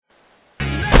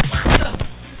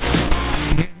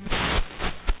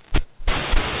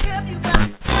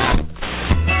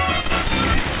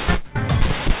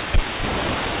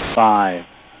5,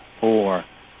 4,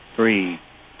 3,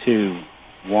 2,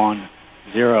 1,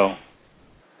 0.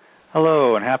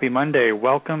 Hello and happy Monday.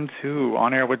 Welcome to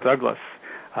On Air with Douglas.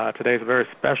 Today's a very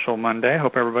special Monday.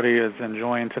 Hope everybody is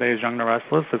enjoying today's Young and the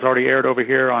Restless. It's already aired over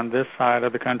here on this side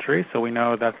of the country, so we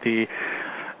know that the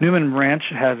Newman Ranch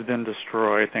has been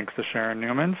destroyed, thanks to Sharon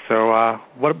Newman. So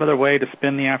what better way to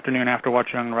spend the afternoon after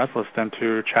watching Young and the Restless than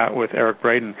to chat with Eric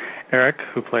Braeden. Eric,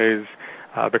 who plays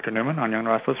Victor Newman on Young and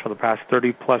the Restless for the past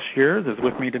 30-plus years, is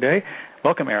with me today.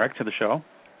 Welcome, Eric, to the show.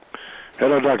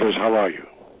 Hello, Douglas. How are you?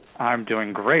 I'm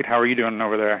doing great. How are you doing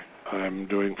over there? I'm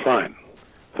doing fine.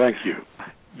 Thank you.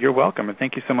 You're welcome, and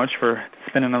thank you so much for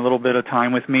spending a little bit of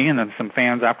time with me and then some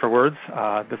fans afterwards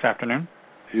this afternoon.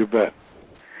 You bet.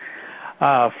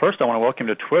 First, I want to welcome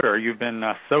you to Twitter. You've been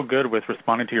so good with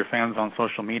responding to your fans on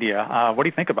social media. What do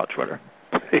you think about Twitter?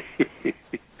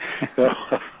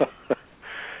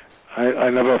 I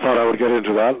never thought I would get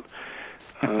into that.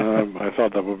 I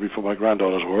thought that would be for my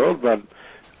granddaughter's world, but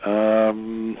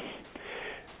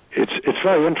it's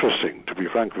very interesting, to be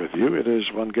frank with you. It is,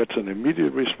 one gets an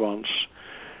immediate response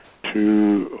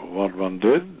to what one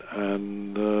did,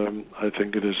 and I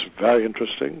think it is very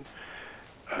interesting,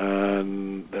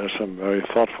 and there are some very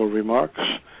thoughtful remarks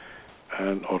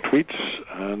or tweets,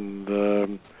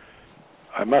 and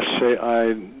I must say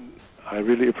I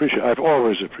really appreciate, I've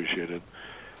always appreciated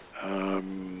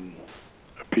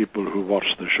people who watch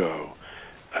the show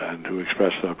and who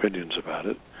express their opinions about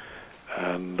it.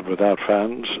 And without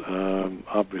fans,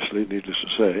 obviously, needless to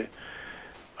say,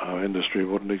 our industry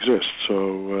wouldn't exist. So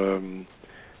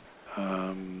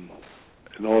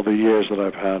in all the years that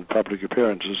I've had public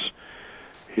appearances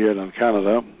here in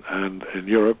Canada and in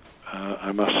Europe,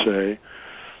 I must say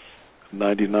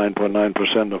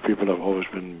 99.9% of people have always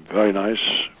been very nice,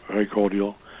 very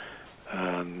cordial,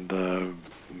 and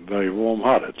very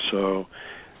warm-hearted. So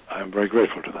I'm very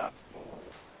grateful to that.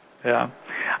 Yeah.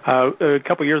 A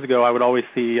couple of years ago, I would always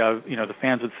see, the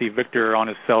fans would see Victor on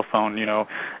his cell phone,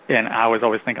 and I was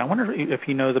always thinking, I wonder if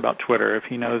he knows about Twitter, if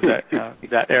he knows that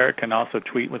that Eric can also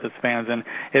tweet with his fans. And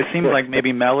it seems like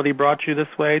maybe Melody brought you this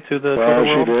way to the Twitter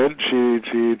world. Well, she did.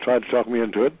 She tried to talk me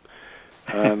into it,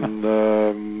 and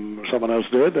someone else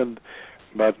did.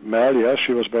 But Mel, yes,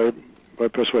 she was very, very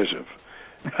persuasive.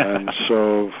 And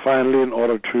so finally, in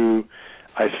order to,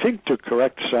 I think, to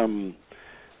correct some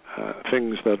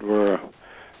things that were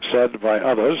said by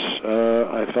others,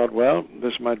 I thought, well,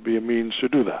 this might be a means to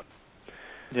do that.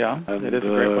 Yeah, and it is a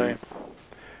great way.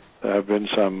 There have been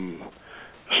some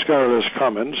scurrilous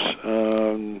comments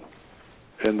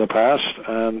in the past,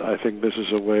 and I think this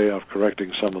is a way of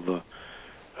correcting some of the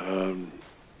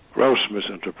gross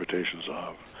misinterpretations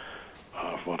of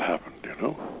what happened,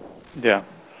 Yeah.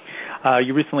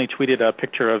 You recently tweeted a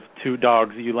picture of two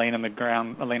dogs, you laying on the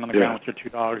ground with your two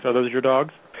dogs. Are those your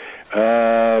dogs?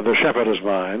 The shepherd is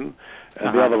mine,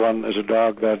 and the other one is a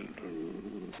dog that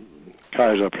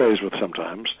Kaiser plays with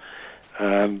sometimes,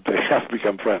 and they have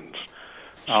become friends.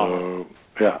 So,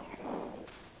 yeah.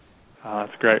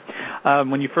 That's great.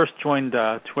 When you first joined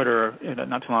Twitter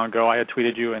not too long ago, I had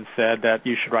tweeted you and said that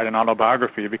you should write an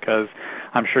autobiography because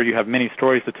I'm sure you have many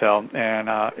stories to tell. And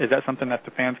is that something that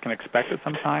the fans can expect at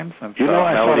some time? Since,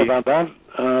 I thought about that.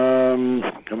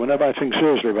 And whenever I think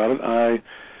seriously about it, I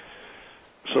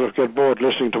sort of get bored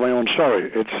listening to my own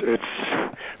story. It's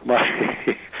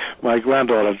my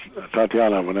granddaughter,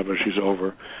 Tatiana, whenever she's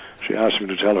over, she asks me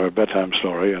to tell her a bedtime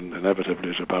story, and inevitably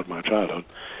it's about my childhood.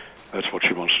 That's what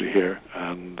she wants to hear.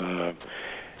 And,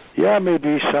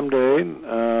 maybe someday,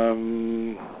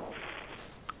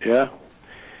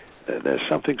 there's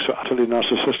something so utterly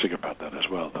narcissistic about that as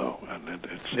well, though. And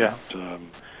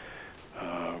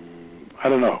I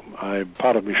don't know.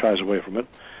 Part of me shies away from it.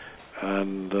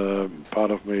 And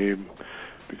part of me,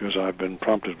 because I've been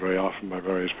prompted very often by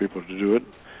various people to do it,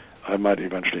 I might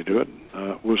eventually do it.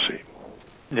 We'll see.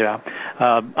 Yeah,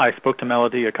 I spoke to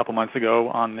Melody a couple months ago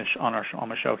on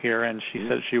my show here, and she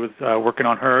said she was working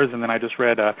on hers. And then I just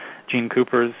read Gene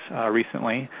Cooper's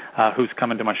recently, who's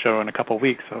coming to my show in a couple of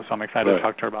weeks. So I'm excited to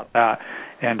talk to her about that.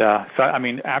 And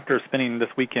after spending this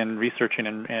weekend researching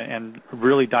and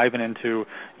really diving into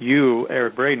you,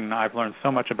 Eric Braeden, I've learned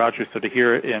so much about you. So to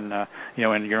hear it in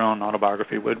your own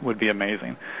autobiography would be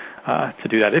amazing to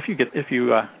do that if you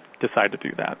decide to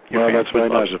do that. Well, that's very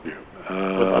nice of you.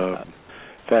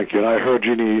 Thank you. And I heard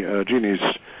Jeannie's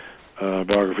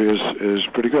biography is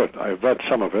pretty good. I've read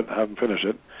some of it, haven't finished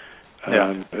it,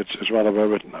 and it's rather well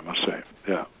written, I must say.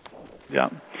 Yeah. Yeah.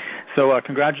 So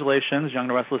congratulations, Young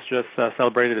and the Restless just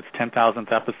celebrated its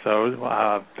 10,000th episode.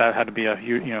 That had to be a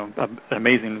huge, an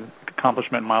amazing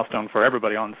accomplishment and milestone for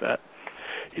everybody on set.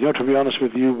 To be honest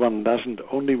with you, one doesn't,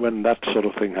 only when that sort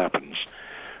of thing happens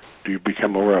do you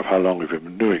become aware of how long you've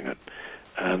been doing it.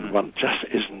 And one just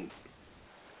isn't,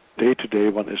 day to day,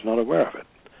 one is not aware of it.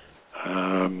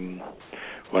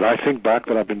 When I think back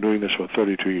that I've been doing this for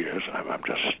 32 years, I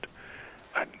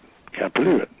can't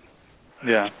believe it.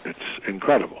 Yeah. It's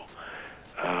incredible.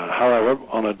 However,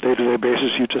 on a day-to-day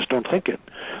basis, you just don't think it,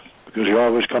 because you're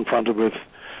always confronted with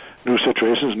new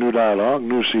situations, new dialogue,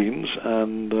 new scenes,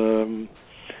 and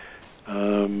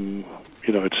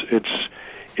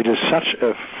it is such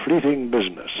a fleeting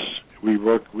business. We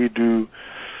do,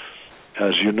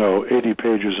 as you know, 80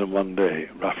 pages in one day,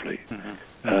 roughly,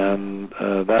 and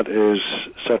that is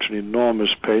such an enormous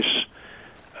pace,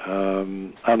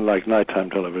 unlike nighttime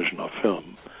television or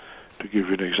film. To give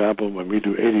you an example, when we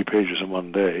do 80 pages in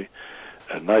one day,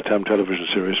 a nighttime television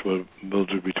series will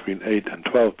do between 8 and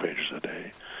 12 pages a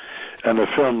day. And a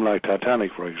film like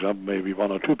Titanic, for example, maybe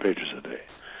 1 or 2 pages a day.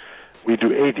 We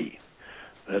do 80.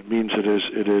 That means it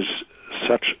is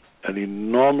such an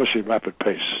enormously rapid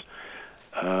pace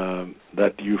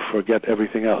that you forget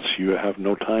everything else. You have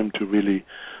no time to really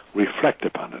reflect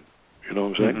upon it. You know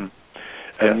what I'm saying?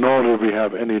 And nor do we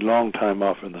have any long time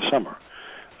off in the summer.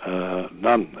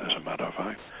 None, as a matter of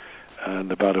fact.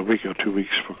 And about a week or 2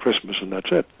 weeks for Christmas, and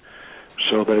that's it.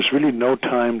 So there's really no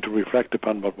time to reflect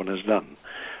upon what one has done.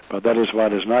 But that is why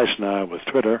it is nice now with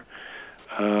Twitter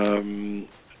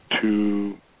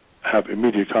to have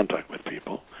immediate contact with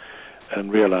people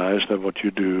and realize that what you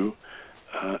do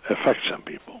affects some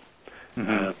people.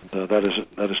 And that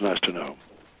is nice to know.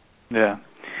 Yeah.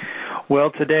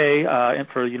 Well, today,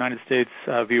 for United States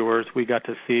viewers, we got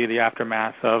to see the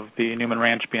aftermath of the Newman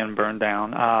Ranch being burned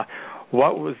down.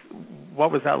 What was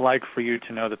that like for you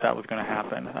to know that was going to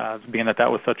happen, being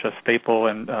that was such a staple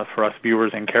and for us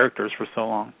viewers and characters for so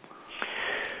long?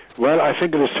 Well, I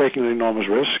think it is taking an enormous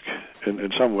risk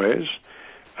in some ways.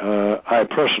 I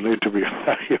personally, to be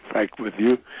very frank with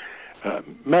you,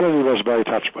 Melanie was very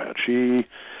touched by it. She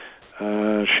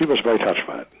was very touched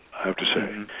by it, I have to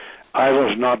say. I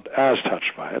was not as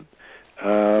touched by it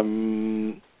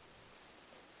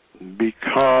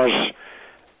because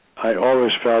I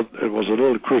always felt it was a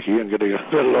little creaky and getting a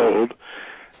little old.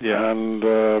 Yeah. And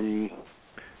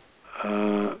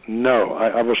no,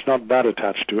 I was not that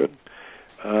attached to it.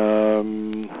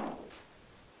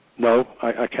 No,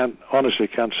 I honestly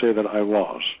can't say that I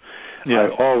was. Yeah. I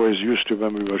always used to,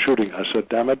 when we were shooting, I said,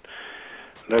 damn it,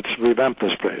 let's revamp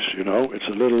this place, It's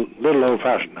a little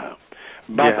old-fashioned now.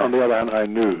 But on the other hand, I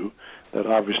knew that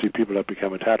obviously people have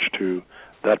become attached to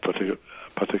that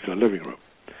particular living room.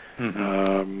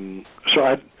 So I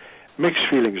had mixed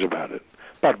feelings about it.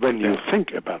 But when you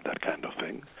think about that kind of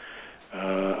thing,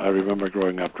 I remember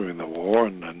growing up during the war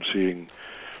and seeing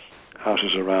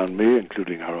houses around me,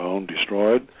 including our own,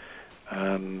 destroyed.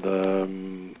 And,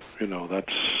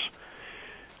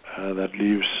 that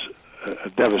leaves a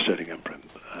devastating imprint.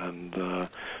 And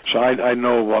so I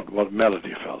know what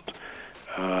Melody felt.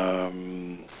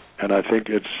 And I think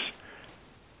it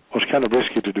was kind of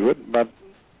risky to do it, but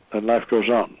then life goes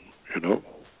on,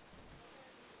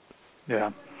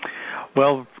 Yeah.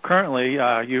 Well, currently,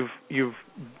 you've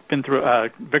been through.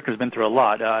 Victor's been through a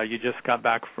lot.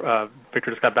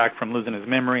 Victor just got back from losing his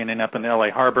memory and ended up in the L.A.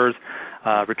 harbors.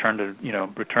 Returned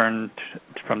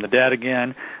from the dead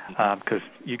again, because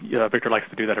Victor likes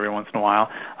to do that every once in a while.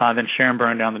 Then Sharon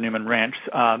burned down the Newman Ranch.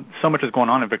 So much is going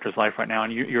on in Victor's life right now,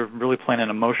 and you're really playing an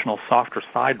emotional, softer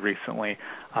side recently.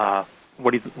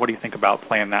 What do you think about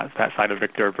playing that side of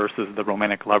Victor versus the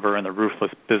romantic lover and the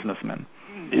ruthless businessman?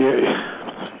 Yeah.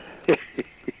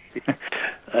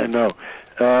 I know.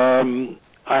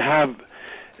 I have.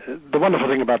 The wonderful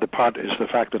thing about the part is the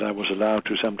fact that I was allowed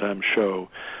to sometimes show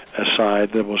a side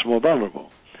that was more vulnerable.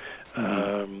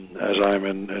 As I'm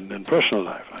in personal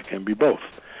life, I can be both.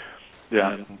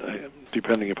 Yeah. And,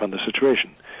 depending upon the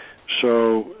situation.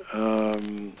 So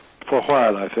for a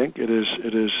while, I think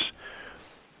it's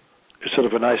sort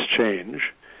of a nice change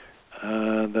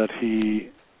that he,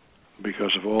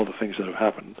 because of all the things that have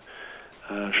happened,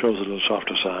 shows a little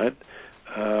softer side.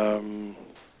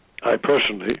 I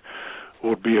personally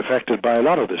would be affected by a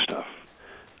lot of this stuff.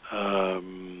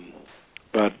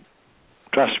 But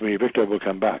trust me, Victor will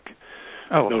come back.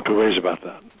 No two ways about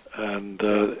that. And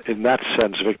in that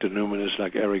sense, Victor Newman is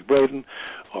like Eric Braeden,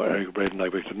 or Eric Braeden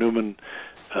like Victor Newman.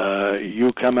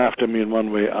 You come after me in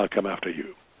one way, I'll come after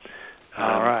you.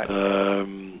 All right.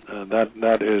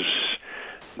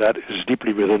 That is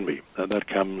deeply within me, and that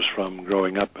comes from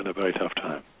growing up in a very tough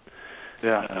time.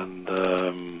 Yeah.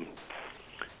 And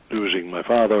losing my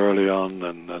father early on,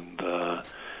 and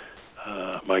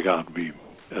my God,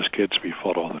 as kids we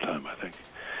fought all the time, I think.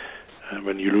 And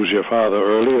when you lose your father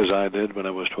early, as I did when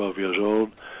I was 12 years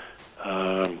old,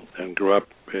 and grew up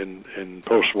in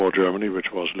post-war Germany, which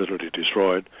was literally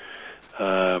destroyed,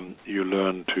 you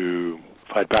learn to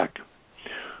fight back,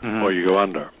 or you go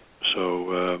under.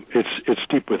 So it's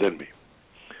deep within me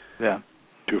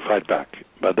to fight back.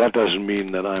 But that doesn't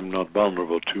mean that I'm not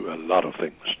vulnerable to a lot of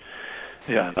things.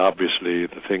 Yeah. And obviously,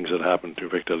 the things that happened to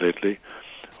Victor lately,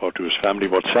 or to his family,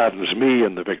 what saddens me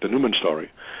in the Victor Newman story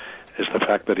is the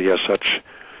fact that he has such,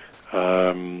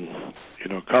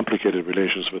 complicated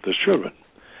relations with his children.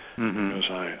 Because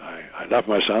I love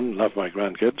my son, love my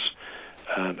grandkids,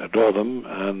 and adore them,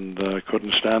 and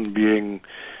couldn't stand being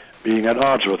at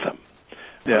odds with them.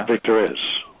 Yeah. But Victor is.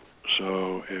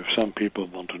 So if some people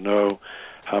want to know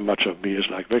how much of me is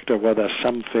like Victor, well, there's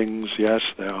some things, yes,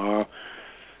 they are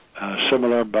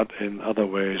similar, but in other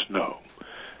ways, no.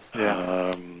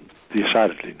 Yeah.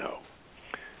 Decidedly no.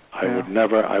 I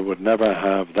would never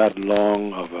have that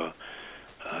long of a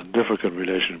difficult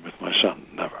relationship with my son.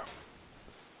 Never.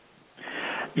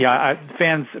 Yeah,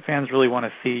 fans really want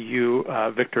to see you,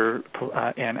 Victor,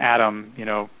 and Adam,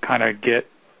 kind of get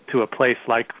to a place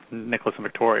like Nicholas and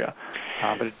Victoria.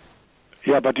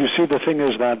 But you see, the thing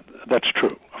is that's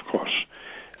true, of course.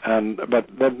 But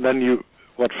then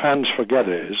what fans forget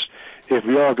is, if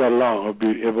we all got along,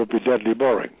 it would be deadly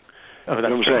boring. Oh, that's you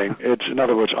know what I'm saying? It's, in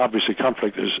other words, obviously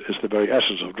conflict is the very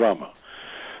essence of drama.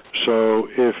 So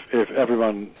if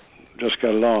everyone just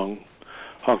got along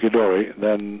honky-dory,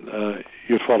 then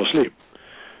you'd fall asleep.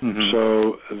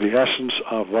 So the essence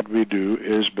of what we do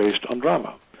is based on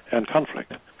drama and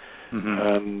conflict.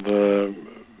 And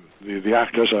the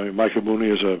actors, Michael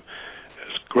Mooney is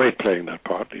great playing that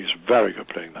part. He's very good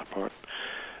playing that part.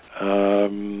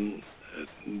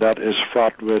 That is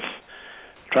fraught with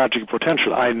tragic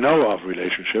potential. I know of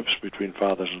relationships between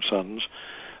fathers and sons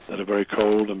that are very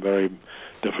cold and very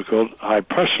difficult. I,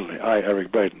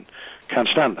 Eric Braeden, can't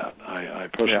stand that. I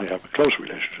personally have a close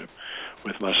relationship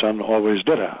with my son, always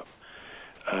did have.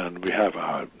 And we have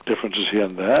our differences here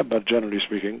and there, but generally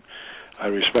speaking, I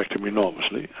respect him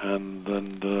enormously and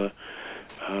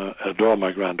adore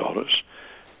my granddaughters.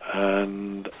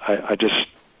 And I just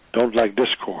don't like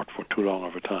discord for too long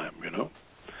of a time,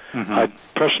 I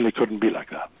personally couldn't be like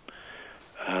that.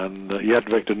 And yet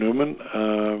Victor Newman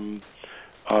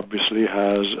obviously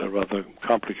has a rather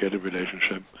complicated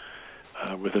relationship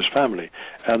with his family.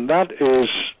 And that is,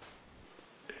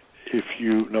 if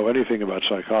you know anything about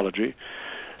psychology,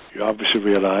 you obviously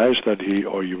realize that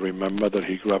you remember that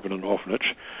he grew up in an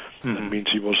orphanage. That means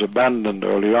he was abandoned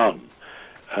early on.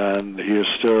 And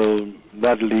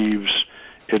that leaves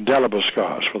indelible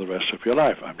scars for the rest of your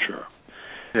life, I'm sure.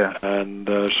 Yeah. And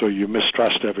so you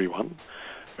mistrust everyone.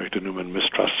 Victor Newman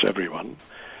mistrusts everyone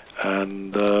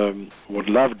and would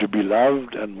love to be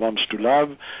loved and wants to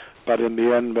love, but in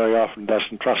the end very often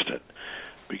doesn't trust it,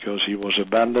 because he was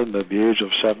abandoned at the age of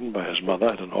 7 by his mother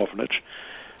at an orphanage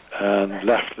and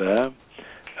left there.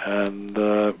 And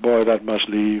boy, that must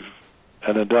leave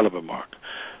an indelible mark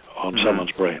on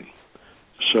someone's brain.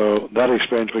 So that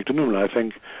explains Victor Newman. I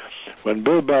think when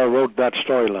Bill Bell wrote that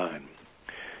storyline,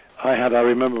 I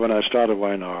remember when I started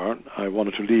Y&amp, I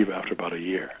wanted to leave after about a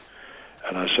year.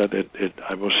 And I said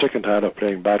I was sick and tired of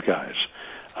playing bad guys.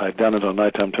 I'd done it on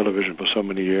nighttime television for so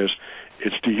many years.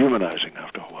 It's dehumanizing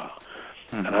after a while.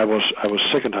 And I was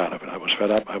sick and tired of it. I was fed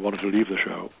up. I wanted to leave the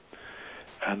show.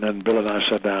 And then Bill and I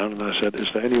sat down and I said, is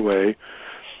there any way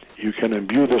you can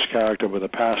imbue this character with a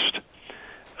past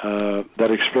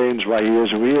that explains why he is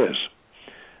who he is?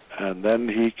 And then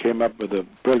he came up with a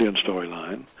brilliant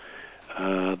storyline.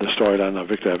 The storyline of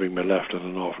Victor having been left in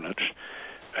an orphanage.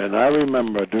 And I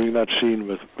remember doing that scene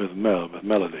with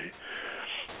Melody.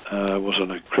 Was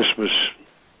on a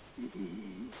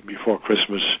before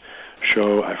Christmas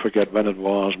show. I forget when it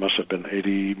was. Must have been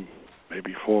 80,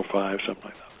 maybe 4 or 5, something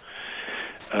like that.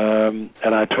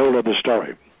 And I told her the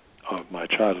story of my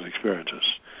childhood experiences,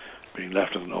 being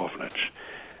left in an orphanage.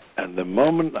 And the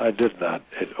moment I did that,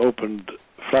 it opened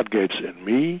floodgates in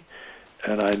me.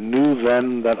 And I knew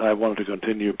then that I wanted to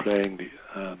continue playing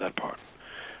that part,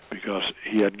 because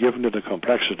he had given it a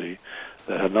complexity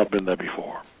that had not been there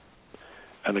before,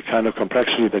 and a kind of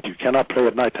complexity that you cannot play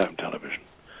at nighttime television.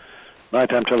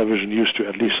 Nighttime television used to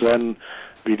at least then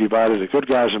be divided into good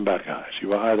guys and bad guys. You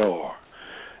were either or.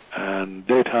 And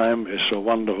daytime is so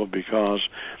wonderful because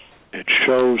it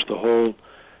shows the whole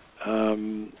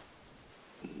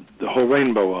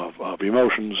rainbow of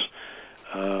emotions,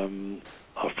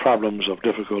 of problems, of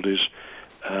difficulties,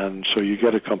 and so you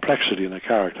get a complexity in a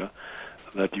character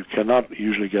that you cannot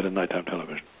usually get in nighttime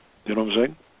television. You know what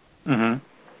I'm saying?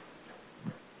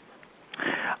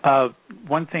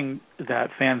 One thing that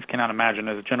fans cannot imagine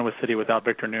is Genoa City without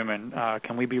Victor Newman.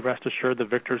 Can we be rest assured that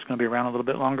Victor's going to be around a little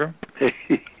bit longer?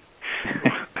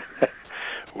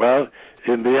 Well,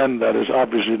 in the end, that is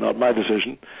obviously not my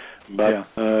decision. But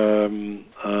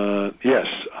yes,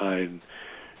 I,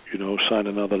 signed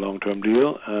another long-term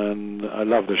deal, and I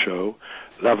love the show,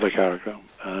 love the character,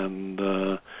 and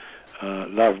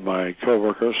love my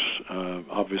co-workers.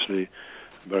 Obviously,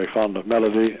 very fond of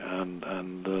Melody, and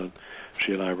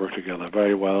she and I work together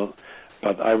very well.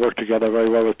 But I work together very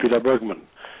well with Peter Bergman,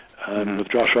 and with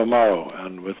Joshua Morrow,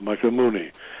 and with Michael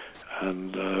Mooney,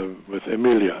 and with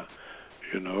Emilia,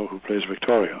 who plays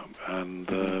Victoria,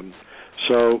 and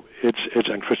so it's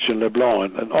and Christian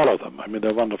Leblanc, and all of them. I mean,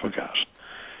 they're a wonderful cast,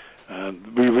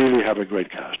 and we really have a great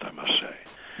cast, I must say.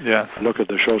 Yeah. I look at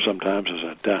the show sometimes and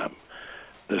say, "Damn,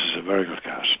 this is a very good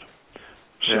cast."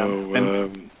 So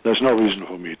there's no reason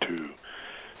for me to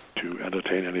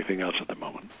entertain anything else at the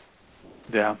moment.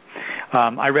 Yeah.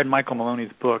 I read Michael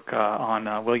Maloney's book on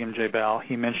William J. Bell.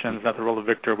 He mentions that the role of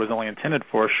Victor was only intended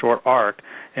for a short arc,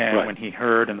 and when he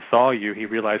heard and saw you, he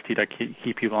realized he'd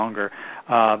keep you longer.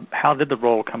 How did the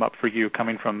role come up for you,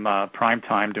 coming from prime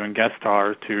time, doing guest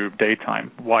stars, to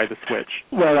daytime? Why the switch?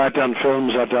 Well, I'd done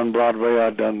films, I'd done Broadway,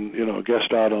 I'd done, guest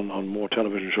starred on more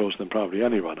television shows than probably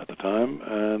anyone at the time,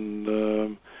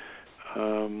 and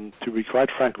to be quite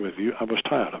frank with you, I was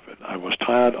tired of it. I was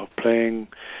tired of playing.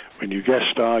 When you guest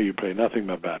star, you play nothing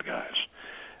but bad guys.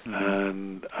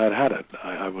 And I'd had it.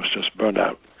 I was just burned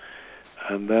out.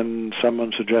 And then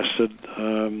someone suggested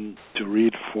to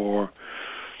read for,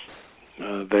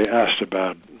 they asked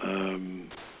about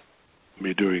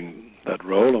me doing that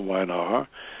role in Y&R,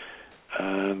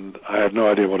 and I had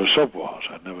no idea what a soap was.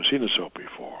 I'd never seen a soap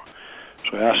before.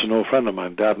 So I asked an old friend of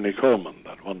mine, Dabney Coleman,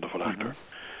 that wonderful actor.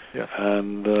 Yes.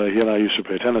 And he and I used to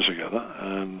play tennis together,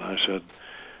 and I said,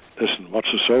 "Listen, what's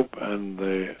a soap?" And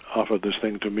they offered this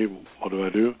thing to me. What do I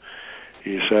do?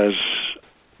 He says,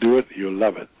 "Do it, you'll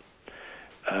love it."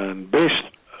 And based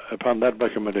upon that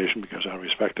recommendation, because I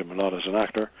respect him a lot as an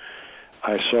actor,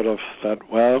 I sort of thought,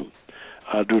 well,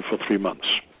 I'll do it for 3 months.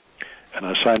 And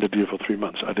I signed a deal for 3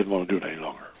 months. I didn't want to do it any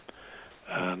longer.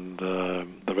 And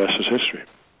the rest is history.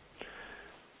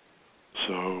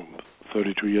 So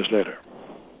 32 years later.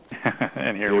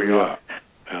 And here we are.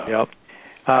 Yeah. Yep.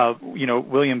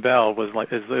 William Bell is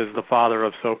the father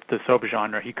of the soap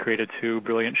genre. He created 2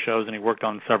 brilliant shows, and he worked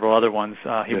on several other ones.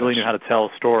 He really knew how to tell a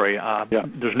story.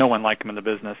 There's no one like him in the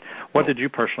business. What did you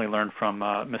personally learn from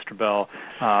Mr. Bell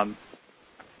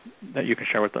that you can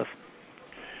share with us?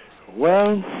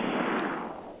 Well,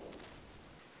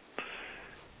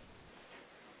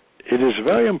 it is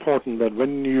very important that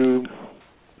when you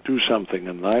do something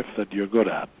in life that you're good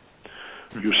at,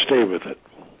 you stay with it,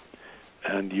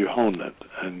 and you hone it,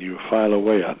 and you file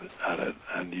away at it,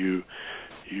 and you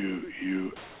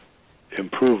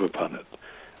improve upon it.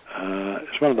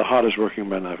 It's one of the hardest working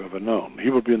men I've ever known. He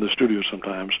would be in the studio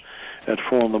sometimes at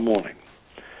 4 a.m,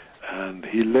 and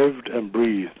he lived and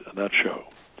breathed that show.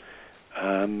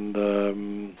 And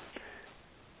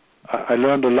I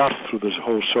learned a lot through this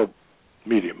whole soap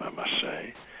medium, I must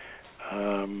say.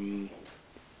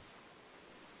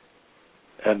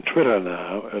 And Twitter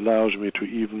now allows me to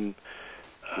even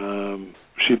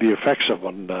see the effects of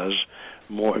what one does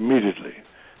more immediately.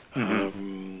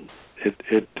 It's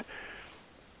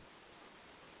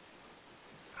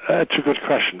a good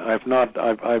question. I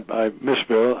miss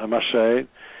Bill, I must say.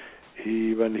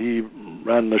 When he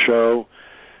ran the show,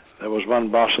 there was one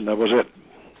boss and that was it.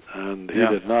 And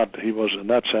he was in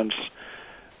that sense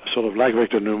sort of like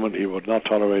Victor Newman. He would not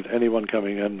tolerate anyone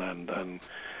coming in and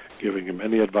giving him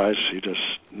any advice. He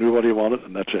just knew what he wanted,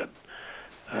 and that's it.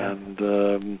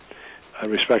 And I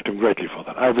respect him greatly for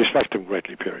that. I respect him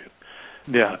greatly, period.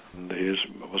 Yeah. And he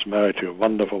was married to a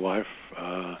wonderful wife,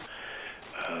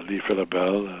 Lee Philip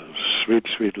Bell, a sweet,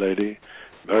 sweet lady,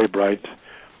 very bright,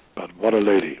 but what a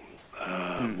lady.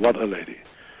 What a lady,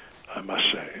 I must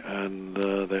say. And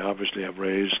they obviously have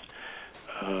raised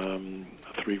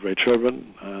 3 great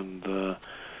children, and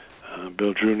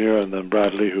Bill Jr., and then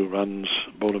Bradley, who runs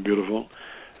Bold and Beautiful,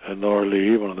 and Nora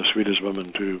Lee, one of the sweetest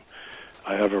women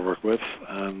I ever worked with,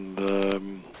 and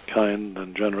kind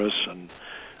and generous and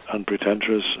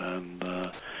unpretentious, and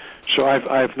so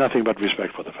I have nothing but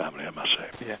respect for the family, I must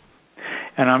say. Yeah.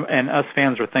 And us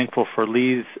fans are thankful for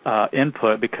Lee's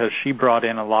input, because she brought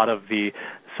in a lot of the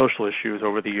social issues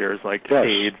over the years, like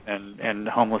AIDS and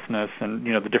homelessness, and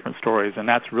the different stories. And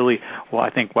that's really, I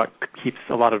think what keeps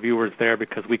a lot of viewers there,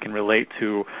 because we can relate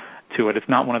to it. It's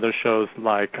not one of those shows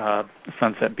like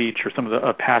Sunset Beach or some of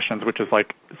the Passions, which is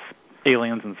like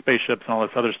aliens and spaceships and all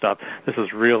this other stuff. This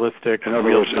is realistic. In other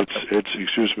words,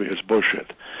 it's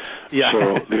bullshit. Yeah.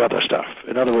 So the other stuff.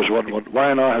 In other words, what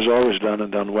Y&R has always done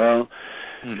and done well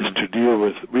is to deal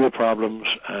with real problems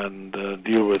and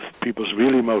deal with people's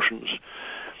real emotions,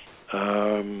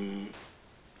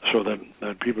 so that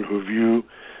people who view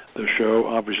the show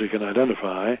obviously can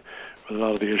identify with a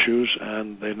lot of the issues,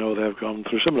 and they know they've gone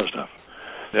through similar stuff.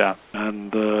 Yeah.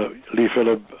 And Lee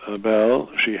Phillip Bell,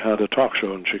 she had a talk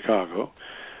show in Chicago,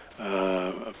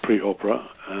 pre-Oprah,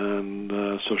 and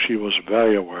so she was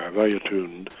very aware, very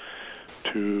attuned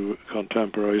to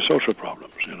contemporary social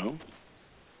problems, you know.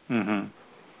 Mm-hmm.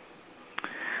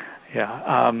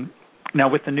 Yeah. Now,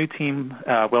 with the new team,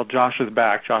 Josh is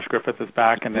back. Josh Griffith is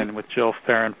back, and then with Jill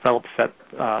Farron Phelps set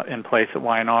in place at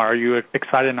Y&R, are you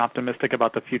excited and optimistic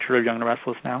about the future of Young and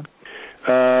Restless now?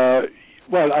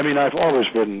 Well, I mean, I've always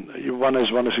been. One is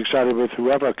excited with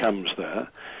whoever comes there,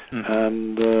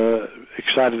 and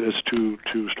excited is too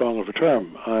strong of a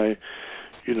term.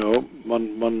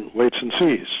 One waits and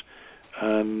sees,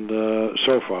 and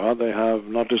so far they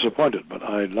have not disappointed. But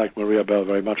I like Maria Bell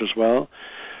very much as well.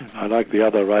 I like the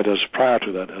other writers prior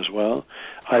to that as well.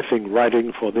 I think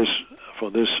writing for this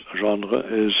genre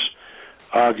is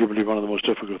arguably one of the most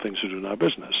difficult things to do in our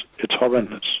business. It's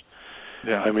horrendous.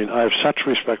 Yeah. I mean, I have such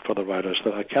respect for the writers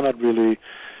that I cannot really.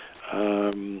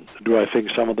 Do I think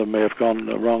some of them may have gone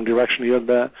the wrong direction here and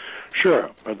there?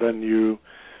 Sure, but then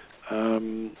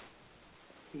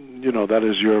that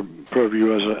is your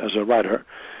purview as a writer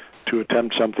to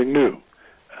attempt something new,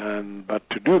 but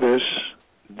to do this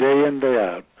day in, day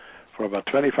out for about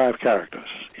 25 characters.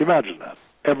 Imagine that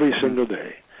every single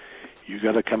day. You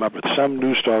got to come up with some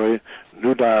new story,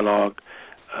 new dialogue.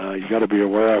 You got to be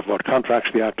aware of what contracts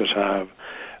the actors have,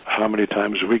 how many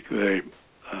times a week they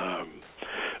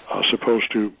are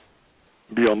supposed to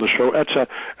be on the show,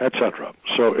 etc.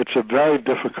 So it's a very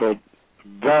difficult,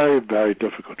 very, very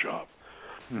difficult job,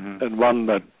 and one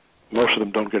that most of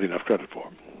them don't get enough credit for.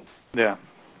 Yeah.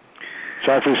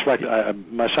 So I have respect.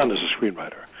 My son is a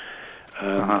screenwriter,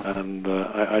 and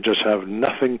I just have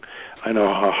nothing. I know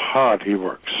how hard he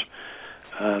works,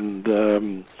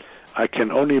 and I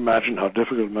can only imagine how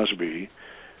difficult it must be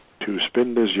to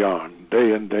spin this yarn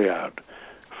day in, day out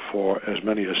for as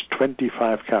many as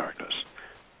 25 characters.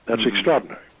 That's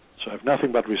extraordinary. So I have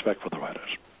nothing but respect for the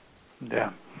writers.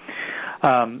 Yeah.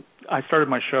 I started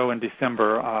my show in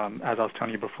December, as I was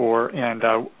telling you before, and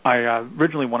I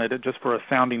originally wanted it just for a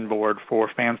sounding board for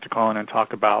fans to call in and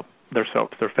talk about their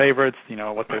soaps, their favorites,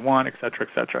 what they want, et cetera, et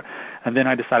cetera. And then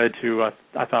I decided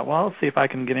I thought, well, I'll see if I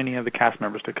can get any of the cast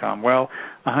members to come. Well,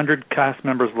 100 cast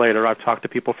members later, I've talked to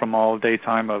people from all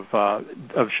daytime of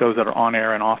shows that are on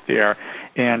air and off the air,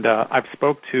 and I've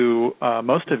spoke to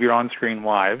most of your on-screen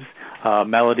wives,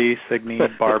 Melody, Signe,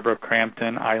 Barbara,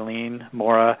 Crampton, Eileen,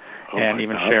 Maura, and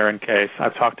even Sharon Case.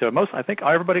 I've talked to I think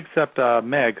everybody except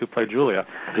Meg, who played Julia.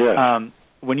 Yeah.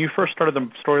 When you first started the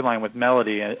storyline with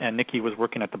Melody and Nikki was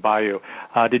working at the Bayou,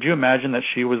 did you imagine that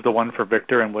she was the one for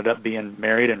Victor and would up being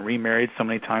married and remarried so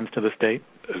many times to this date?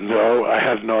 No, I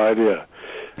had no idea.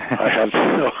 I had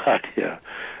no idea.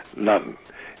 None.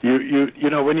 You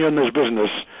know, when you're in this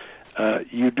business,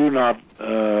 you do not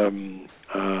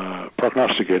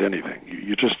prognosticate anything.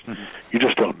 You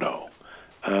just don't know.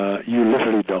 You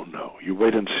literally don't know. You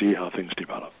wait and see how things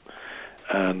develop.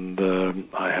 And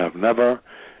I have never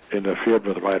interfered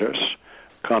with writers,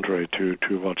 contrary to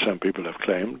what some people have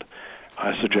claimed.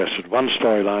 I suggested one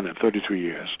storyline in 32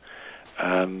 years,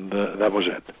 and that was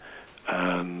it.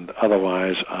 And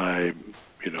otherwise, I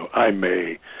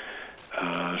may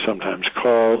sometimes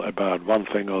call about one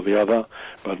thing or the other,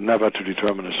 but never to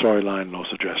determine a storyline nor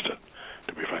suggest it,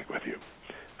 to be frank with you.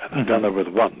 And I've done that with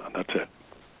one, and that's it.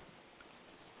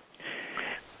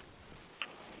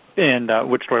 And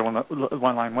which storyline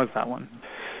line was that one?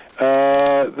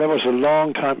 There was a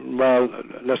long time. Well,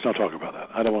 let's not talk about that.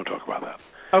 I don't want to talk about that.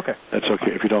 Okay. That's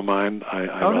okay. If you don't mind,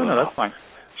 no, that's fine.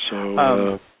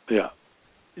 So, yeah.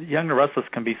 Young and Restless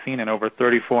can be seen in over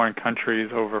 30 foreign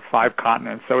countries, over 5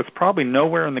 continents, so it's probably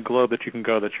nowhere in the globe that you can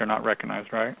go that you're not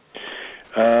recognized, right?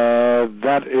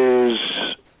 That is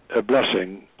a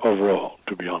blessing overall,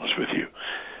 to be honest with you.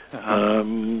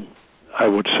 I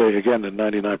would say, again, in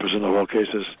 99% of all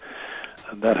cases,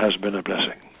 that has been a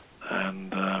blessing.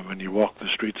 And when you walk the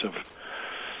streets of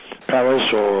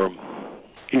Paris or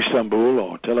Istanbul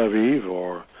or Tel Aviv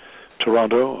or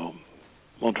Toronto or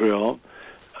Montreal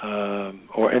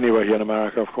or anywhere here in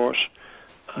America, of course,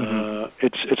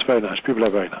 it's very nice. People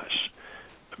are very nice.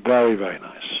 Very, very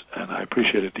nice. And I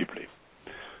appreciate it deeply.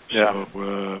 Yeah.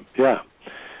 So,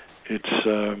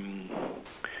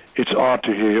 it's odd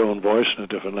to hear your own voice in a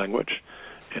different language.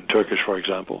 in Turkish, for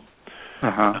example.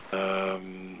 Uh-huh.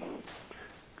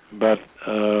 But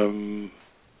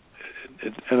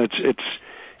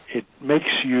it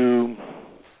makes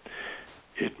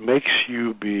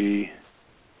you be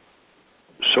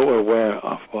so aware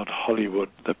of what Hollywood,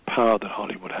 the power that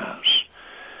Hollywood has,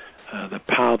 the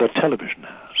power that television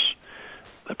has,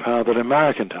 the power that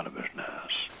American television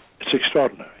has. It's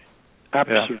extraordinary,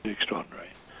 absolutely extraordinary.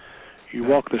 You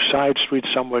walk the side street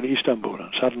somewhere in Istanbul,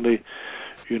 and suddenly,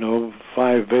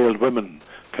 5 veiled women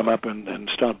come up and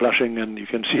start blushing, and you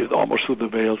can see it almost through the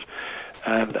veils,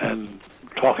 and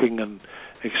talking and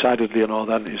excitedly and all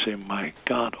that, and you say, my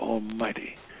God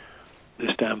Almighty,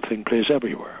 this damn thing plays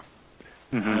everywhere.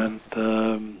 And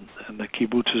the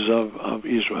kibbutzes of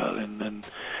Israel, and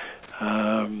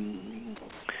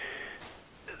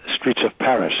streets of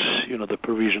Paris, the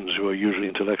Parisians who are usually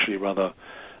intellectually rather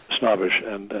snobbish,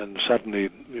 and suddenly,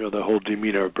 the whole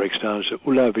demeanor breaks down and says,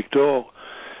 "Oula, Victor."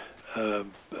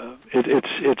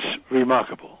 It's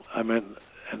remarkable. I mean,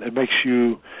 and it makes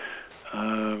you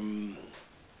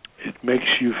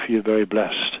feel very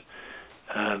blessed,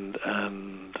 and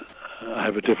I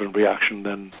have a different reaction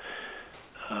than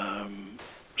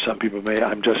some people may.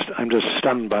 I'm just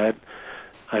stunned by it.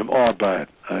 I'm awed by it,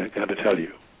 I got to tell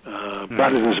you.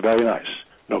 But it is very nice,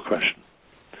 no question.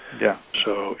 Yeah.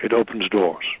 So it opens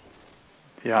doors.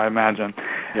 Yeah, I imagine.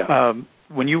 Yeah.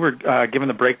 When you were given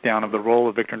the breakdown of the role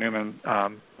of Victor Newman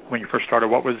when you first started,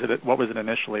 what was it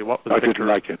initially? I didn't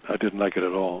like it. I didn't like it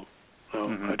at all. No,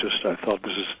 I thought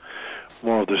this is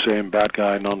more of the same bad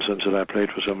guy nonsense that I played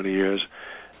for so many years,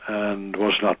 and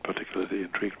was not particularly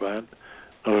intrigued by it,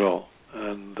 not at all.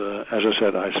 And as I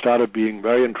said, I started being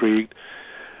very intrigued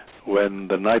when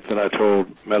the night that I told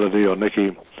Melody or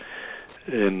Nikki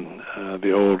in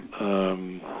the old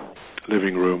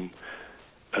living room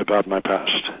about my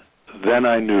past. Then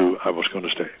I knew I was going to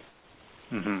stay,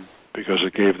 because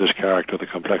it gave this character the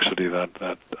complexity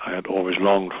that I had always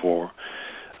longed for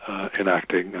in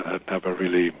acting and had never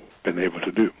really been able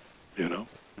to do,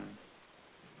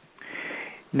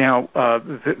 Now,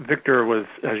 Victor was,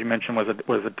 as you mentioned, was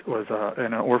in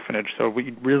an orphanage, so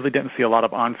we really didn't see a lot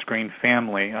of on-screen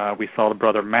family. We saw the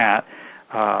brother Matt,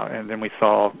 and then we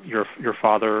saw your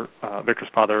father, Victor's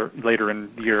father, later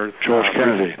in years. George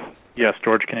Kennedy. Yes,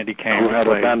 George Kennedy came. Who had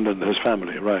abandoned his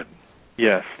family, right?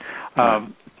 Yes.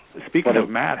 Speaking of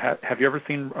Matt, have you ever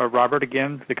seen Robert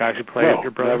again, the guy who played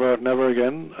your brother? Never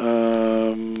again.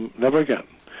 Never again.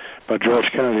 But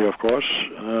George Kennedy, of course.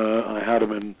 I had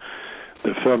him in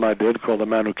the film I did called The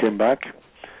Man Who Came Back.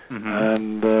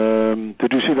 And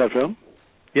did you see that film?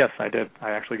 Yes, I did.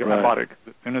 I actually bought it.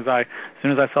 As soon as I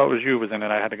saw it was you was in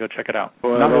it, I had to go check it out.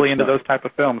 Well, not really into those type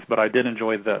of films, but I did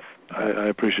enjoy this. I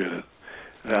appreciate it.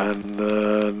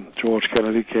 And George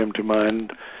Kennedy came to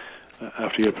mind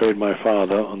after he had played my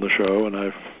father on the show, and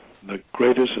I've the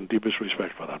greatest and deepest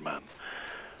respect for that man.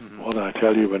 What I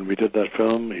tell you, when we did that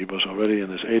film, he was already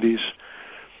in his 80s,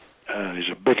 and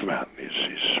he's a big man.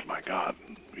 He's my God,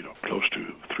 close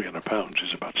to 300 pounds.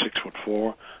 He's about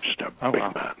 6'4", just a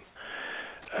big man.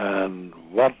 And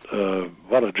what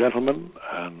a gentleman,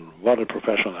 and what a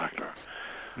professional actor.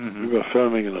 We were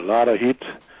filming in a lot of heat,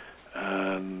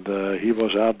 and he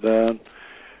was out there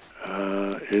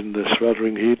in the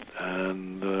sweltering heat,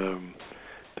 and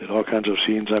did all kinds of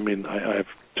scenes. I mean, I have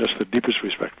just the deepest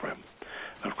respect for him.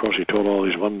 And of course, he told all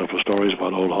these wonderful stories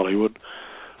about old Hollywood,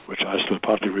 which I still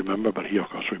partly remember, but he, of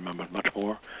course, remembered much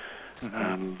more.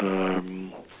 And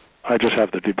I just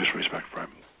have the deepest respect for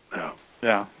him.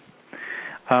 Yeah.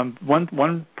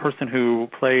 One person who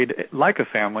played like a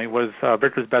family was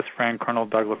Victor's best friend, Colonel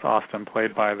Douglas Austin,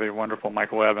 played by the wonderful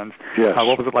Michael Evans. Yes.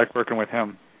 What was it like working with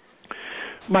him?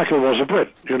 Michael was a Brit,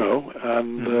 and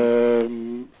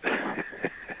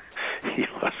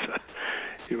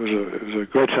he was a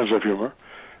great sense of humor,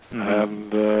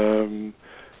 and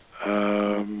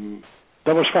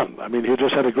that was fun. I mean, he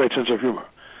just had a great sense of humor,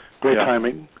 great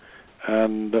timing,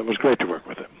 and it was great to work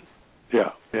with him.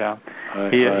 Yeah.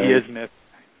 He is missed.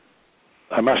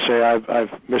 I must say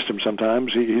I've missed him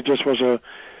sometimes. He just was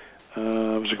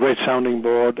a great sounding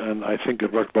board, and I think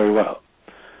it worked very well.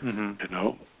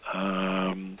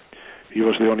 He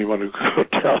was the only one who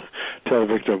could tell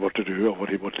Victor what to do or what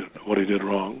he did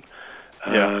wrong,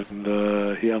 and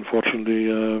he unfortunately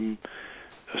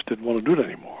just didn't want to do it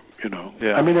anymore.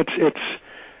 I mean, it's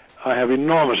I have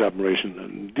enormous admiration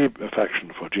and deep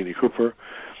affection for Jeannie Cooper,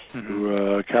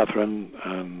 who Catherine,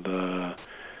 and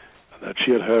that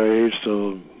she at her age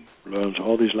still learns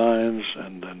all these lines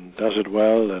and does it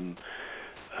well and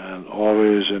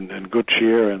always in good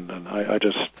cheer, and I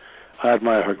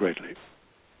admire her greatly.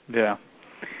 Yeah.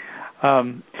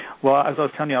 Well, as I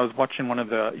was telling you, I was watching one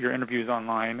of your interviews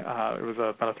online. It was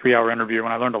about a 3-hour interview,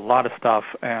 and I learned a lot of stuff.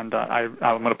 And I'm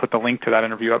going to put the link to that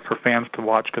interview up for fans to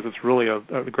watch because it's really a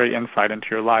great insight into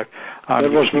your life. That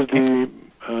was with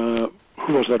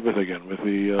who was that with again? With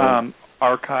the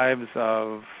Archives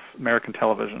of American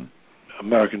Television.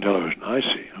 American Television. I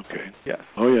see. Okay. Yes.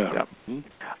 Oh yeah. Yep.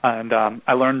 And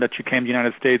I learned that you came to the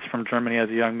United States from Germany as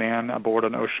a young man aboard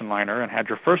an ocean liner and had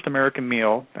your first American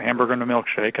meal, a hamburger and a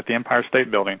milkshake, at the Empire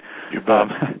State Building. You bet.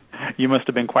 You must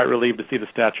have been quite relieved to see the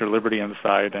Statue of Liberty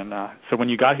inside. And so when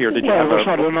you got here, did you have it was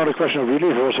not a question of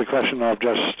relief. It was a question of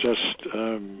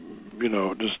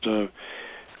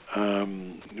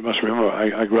you must remember,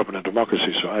 I grew up in a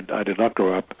democracy, so I did not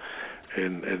grow up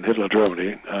in Hitler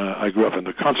Germany. I grew up in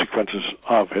the consequences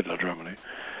of Hitler Germany,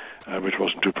 which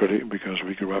wasn't too pretty because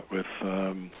we grew up with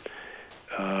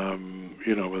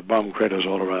with bomb craters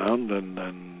all around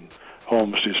and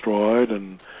homes destroyed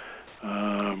and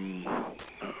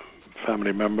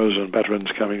family members and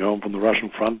veterans coming home from the Russian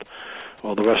front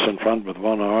or the Western front with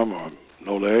one arm or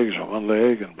no legs or one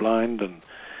leg and blind. And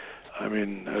I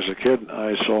mean, as a kid,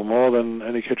 I saw more than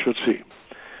any kid should see.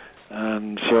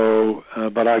 And so,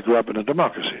 but I grew up in a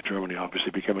democracy. Germany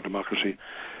obviously became a democracy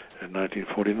in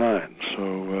 1949.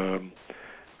 So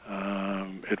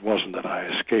it wasn't that I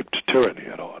escaped tyranny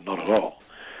at all, not at all.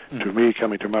 Mm-hmm. To me,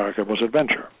 coming to America was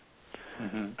adventure.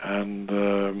 Mm-hmm. And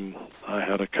I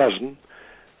had a cousin.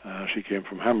 She came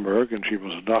from Hamburg, and she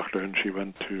was a doctor, and she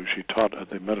taught at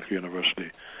the Medical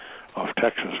University of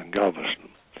Texas in Galveston.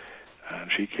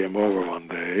 And she came over one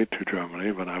day to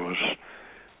Germany when I was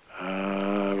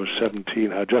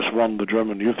 17. I just won the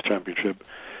German Youth Championship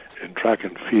in track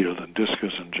and field and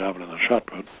discus and javelin and shot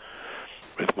put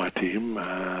with my team,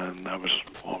 and I was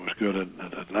always good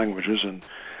at languages. And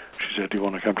she said, "Do you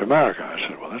want to come to America?" I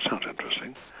said, "Well, that sounds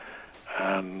interesting."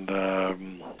 And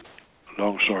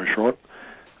long story short,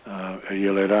 a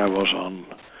year later I was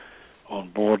on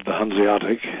board the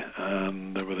Hanseatic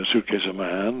and with a suitcase in my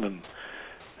hand, and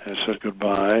I said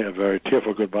goodbye, a very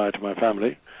tearful goodbye to my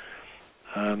family.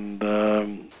 And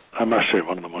I must say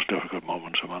one of the most difficult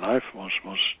moments of my life was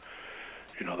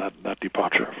that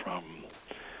departure from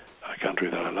a country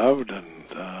that I loved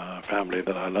and a family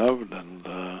that I loved and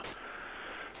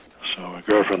so a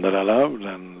girlfriend that I loved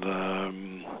and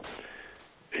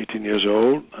 18 years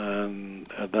old. And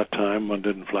at that time one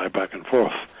didn't fly back and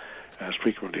forth as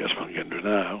frequently as one can do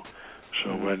now.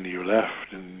 So when you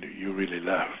left, and you really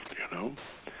left,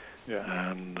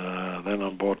 Yeah. And then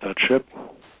on board that ship,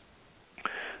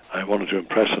 I wanted to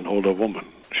impress an older woman.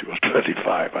 She was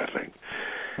 25, I think.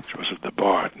 She was at the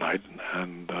bar at night,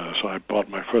 and so I bought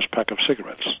my first pack of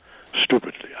cigarettes,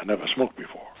 stupidly. I never smoked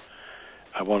before.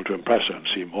 I wanted to impress her and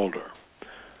seem older.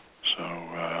 So,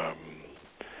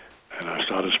 and I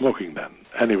started smoking then.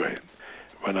 Anyway,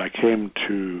 when I came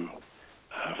to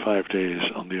 5 days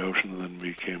on the ocean, then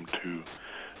we came to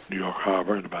New York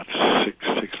Harbor at about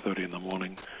 6:30 in the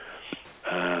morning,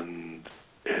 and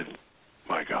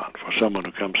my God, for someone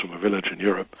who comes from a village in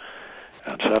Europe,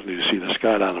 and suddenly to see the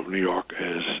skyline of New York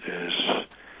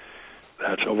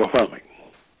that's overwhelming.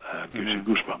 It gives you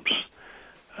goosebumps.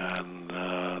 And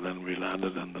then we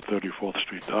landed in the 34th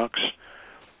Street docks,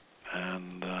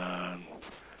 and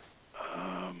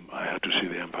I had to see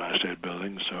the Empire State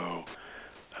Building, so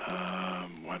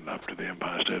went up to the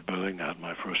Empire State Building, had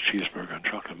my first cheeseburger and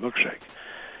chocolate milkshake,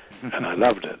 and I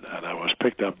loved it. And I was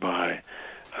picked up by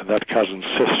that cousin's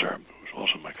sister, who was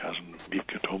also my cousin,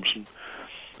 Wiebke Thompson,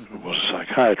 who was a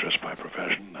psychiatrist by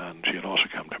profession, and she had also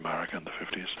come to America in the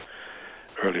 50s,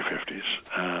 early 50s,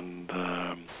 and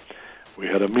we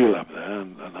had a meal up there,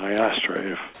 and I asked her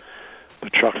if the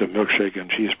chocolate milkshake and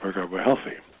cheeseburger were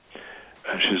healthy.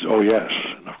 And she says, "Oh, yes."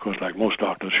 And of course, like most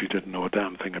doctors, she didn't know a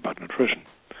damn thing about nutrition.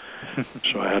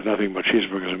 So I had nothing but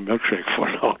cheeseburgers and milkshake for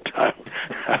a long time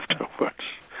afterwards.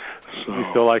 So, you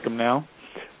still like them now?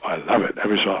 I love it.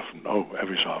 Every so often.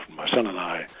 My son and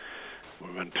I,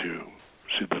 we went to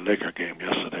see the Laker game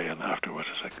yesterday, and afterwards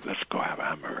it's like, let's go have a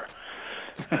hamburger.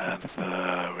 And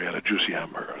we had a juicy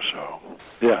hamburger. So,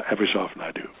 yeah, every so often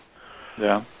I do.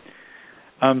 Yeah.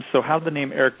 So how did the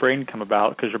name Eric Braeden come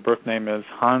about? Because your birth name is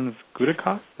Hans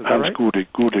Gudegast, is that right? Hans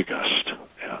Gudegast.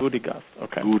 Yeah. Gudegast,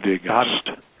 okay. Gudegast.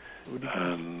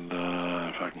 And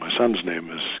in fact, my son's name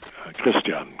is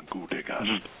Christian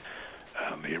Gudegast,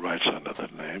 and he writes under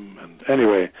that name. And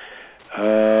anyway,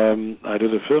 I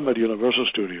did a film at Universal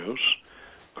Studios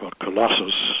called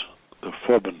Colossus, the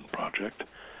Forbin Project.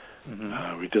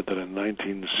 We did that in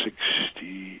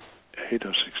 1968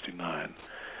 or 69.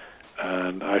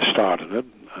 And I started it,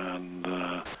 and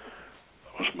it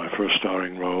was my first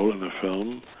starring role in a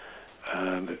film.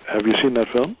 And have you seen that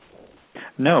film?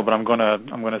 No, but I'm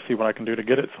gonna see what I can do to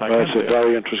get it. So it's a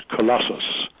very interesting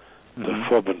Colossus, the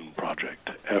Forbin Project,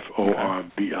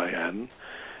 Forbin,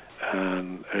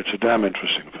 and it's a damn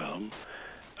interesting film.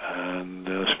 And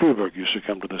Spielberg used to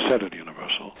come to the set at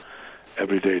Universal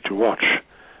every day to watch.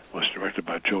 It was directed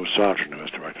by Joe Sargent, who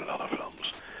has directed other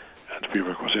films. And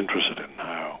Spielberg was interested in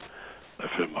how the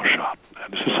film was shot.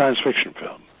 And it's a science fiction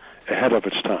film, ahead of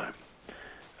its time.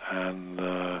 And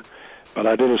but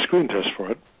I did a screen test for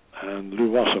it, and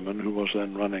Lou Wasserman, who was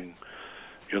then running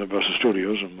Universal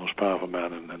Studios, the most powerful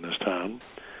man in this town,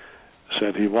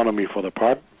 said he wanted me for the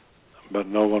part, but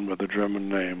no one with a German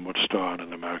name would star in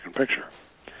an American picture.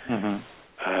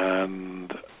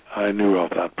 And I knew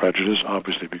of that prejudice,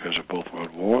 obviously because of both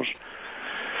World Wars.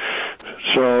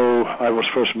 So I was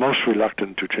first most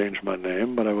reluctant to change my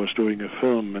name, but I was doing a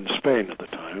film in Spain at the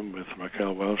time with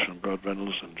Raquel Welch and Burt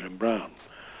Reynolds and Jim Brown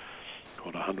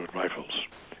called 100 Rifles.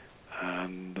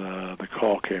 And the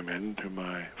call came in from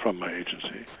my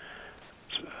agency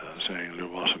saying Lou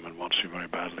Wasserman wants you very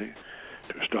badly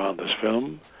to star in this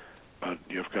film, but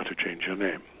you've got to change your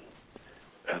name.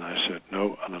 And I said,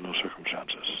 no, under no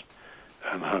circumstances.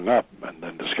 And hung up, and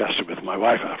then discussed it with my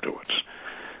wife afterwards.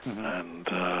 And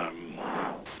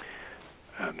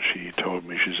she told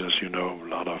me, she says, a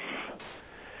lot of,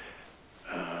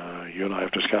 you and I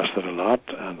have discussed it a lot,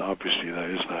 and obviously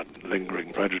there is that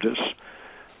lingering prejudice.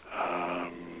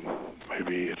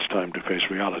 Maybe it's time to face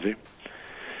reality.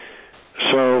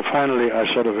 So finally I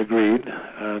sort of agreed,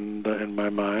 and in my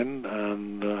mind,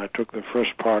 and I took the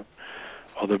first part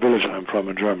of the village I'm from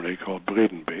in Germany called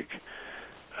Braeden,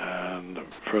 and the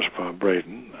first part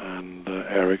Braeden, and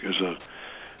Eric is a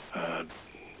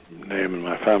name in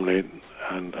my family,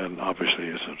 and obviously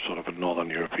is a sort of a Northern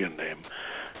European name.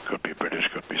 Could be British,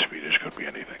 could be Swedish, could be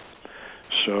anything.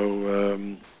 So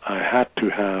I had to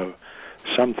have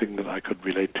something that I could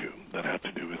relate to that had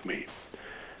to do with me,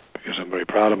 because I'm very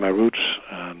proud of my roots,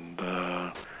 and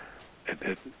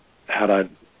had I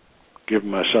given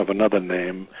myself another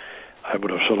name, I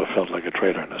would have sort of felt like a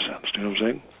traitor in a sense. Do you know what I'm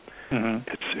saying?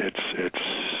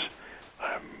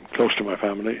 I'm close to my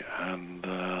family, and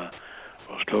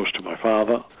was close to my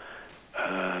father,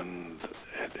 and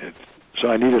so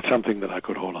I needed something that I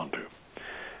could hold on to,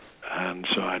 and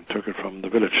so I took it from the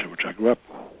village in which I grew up.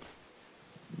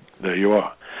 There you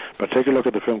are. But take a look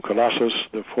at the film Colossus,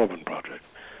 the Forbin Project.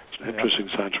 It's an interesting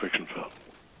science fiction film.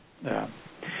 Yeah.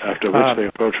 After which they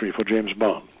approached me for James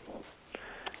Bond.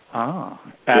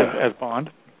 As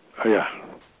Bond?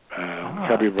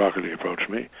 Cabby Broccoli approached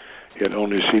me. He had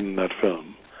only seen that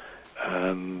film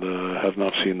and had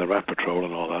not seen the Rat Patrol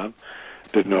and all that.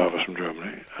 Didn't know I was from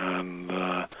Germany. And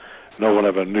no one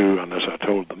ever knew unless I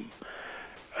told them.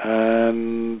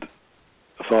 And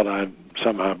thought I'd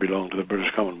somehow belonged to the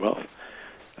British Commonwealth.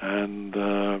 And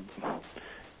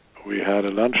we had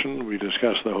a luncheon. We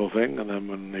discussed the whole thing. And then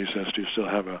when he says, do you still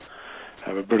have a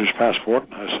British passport?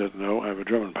 I said, no, I have a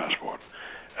German passport,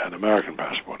 an American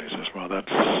passport. He says, well,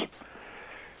 that's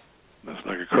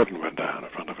like a curtain went down in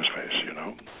front of his face,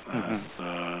 And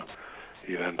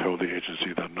he then told the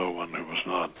agency that no one who was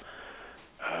not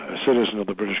a citizen of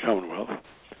the British Commonwealth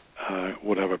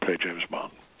would ever play James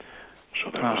Bond.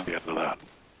 So that was the end of that.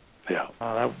 Yeah.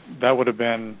 That would have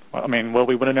been,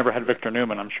 we would have never had Victor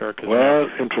Newman, I'm sure.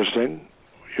 Interesting.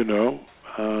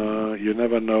 You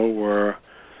never know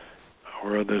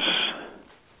where this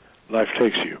life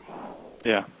takes you.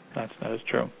 Yeah, that is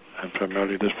true. And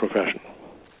primarily this profession.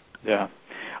 Yeah.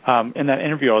 In that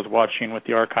interview I was watching with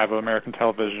the Archive of American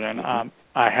Television,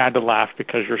 I had to laugh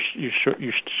because you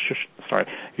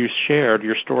shared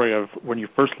your story of when you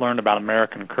first learned about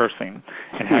American cursing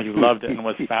and how you loved it and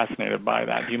was fascinated by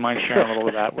that. Do you mind sharing a little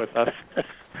of that with us?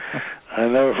 I'll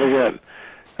never forget.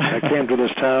 I came to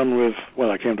this town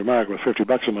I came to America with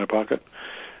 $50 in my pocket,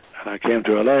 and I came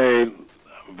to L.A.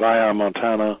 via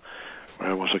Montana,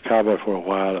 where I was a cowboy for a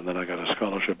while, and then I got a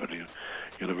scholarship at the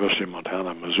University of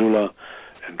Montana, Missoula,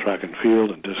 in track and field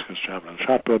and discus, javelin, and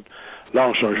shot put.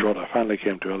 Long story short, I finally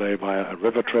came to L.A. via a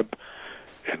river trip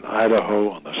in Idaho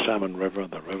on the Salmon River,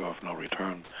 the river of no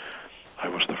return. I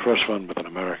was the first one with an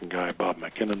American guy, Bob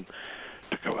McKinnon,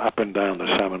 to go up and down the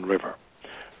Salmon River.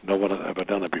 No one had ever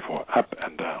done it before, up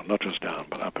and down, not just down,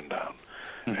 but up and down,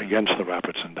 against the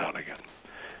rapids and down again.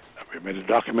 And we made a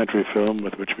documentary film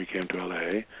with which we came to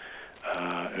L.A.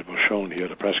 It was shown here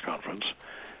at a press conference,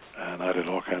 and I did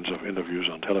all kinds of interviews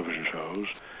on television shows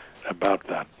about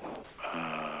that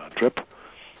trip.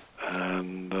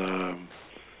 And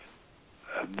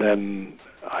then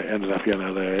I ended up here in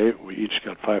L.A. We each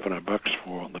got $500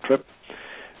 for the trip,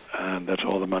 and that's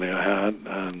all the money I had.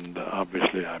 And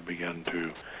obviously I began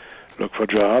to look for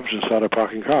jobs and started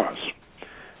parking cars.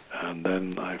 and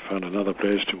then I found another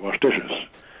place to wash dishes.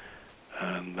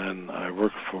 And then I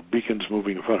worked for Beacon's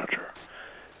Moving Furniture,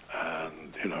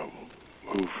 and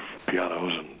move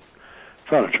pianos and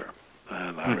furniture.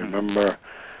 And I remember,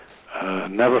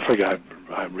 never forget.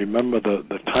 I remember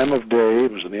the time of day.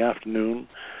 It was in the afternoon,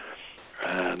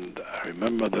 and I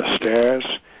remember the stairs.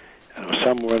 And it was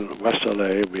somewhere in West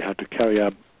LA. We had to carry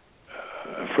up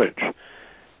a fridge,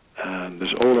 and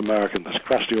this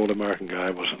crusty old American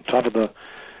guy was on top of the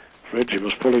fridge. He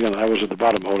was pulling, and I was at the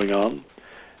bottom holding on.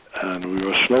 And we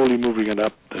were slowly moving it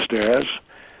up the stairs,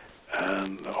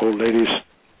 and the old lady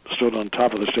stood on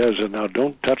top of the stairs and said, "Now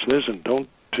don't touch this, and don't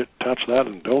touch that,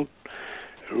 and don't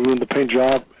ruin the paint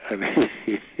job." And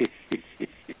he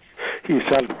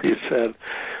suddenly said,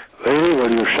 "Lady,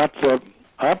 will you shut the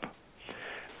up?"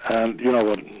 And you know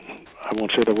what? I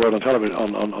won't say the word on television,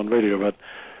 on radio, but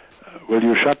will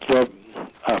you shut the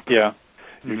up? Yeah.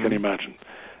 You can imagine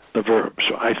the verb.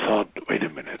 So I thought, wait a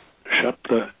minute,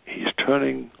 he's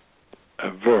turning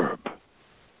a verb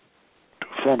to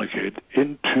fornicate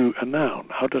into a noun.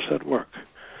 How does that work?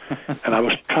 And I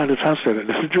was trying to translate it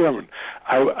into German.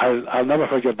 I'll never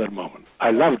forget that moment.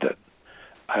 I loved it.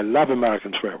 I love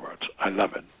American swear words. I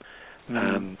love it.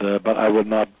 And but I will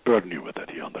not burden you with it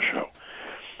here on the show.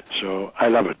 So I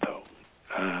love it though.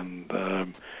 And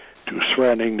to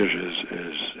swear in English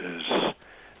is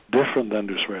different than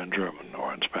to swear in German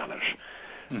or in Spanish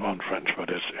or in French. But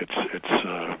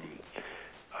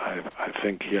I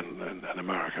think here in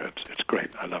America it's great.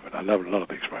 I love it. I love a lot of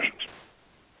the expressions.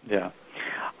 Yeah.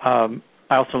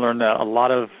 I also learned that a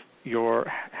lot of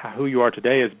who you are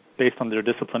today is based on your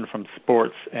discipline from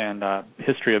sports and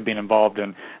history of being involved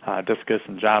in discus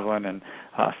and javelin and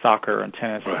soccer and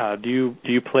tennis. Right. Do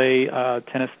you play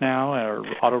tennis now, or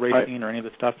auto racing, or any of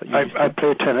the stuff that you used to? I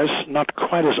play tennis, not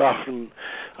quite as often.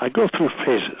 I go through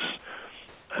phases.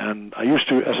 And I used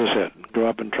to, as I said, grow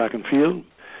up in track and field,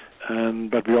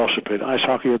 but we also played ice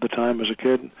hockey at the time as a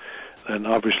kid, and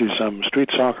obviously some street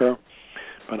soccer.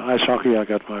 But ice hockey, I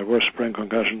got my worst sprain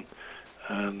concussion,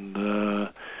 and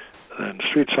then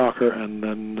street soccer, and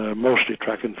then mostly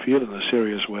track and field in a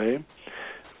serious way.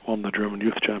 Won the German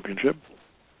Youth Championship,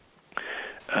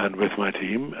 and with my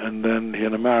team. And then here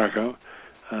in America,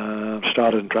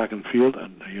 started in track and field at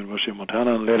the University of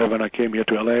Montana, and later when I came here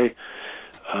to LA,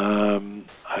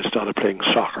 I started playing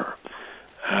soccer,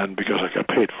 and because I got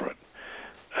paid for it,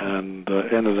 and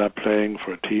ended up playing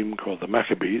for a team called the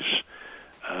Maccabees.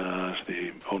 It's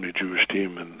the only Jewish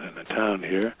team in the town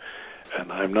here,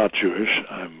 and I'm not Jewish.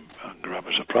 I grew up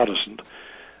as a Protestant,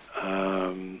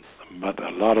 but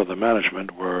a lot of the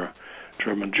management were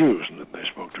German Jews, and they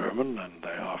spoke German, and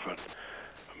they offered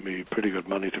me pretty good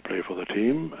money to play for the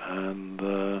team, and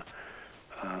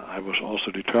I was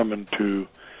also determined to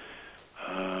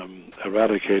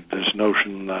eradicate this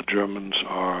notion that Germans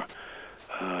are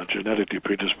genetically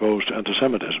predisposed to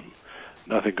anti-Semitism.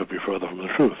 Nothing could be further from the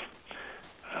truth.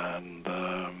 And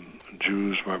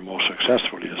Jews were more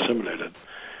successfully assimilated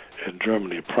in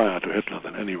Germany prior to Hitler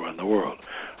than anywhere in the world.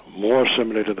 More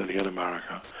assimilated than here in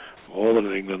America, more than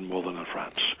in England, more than in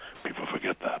France. People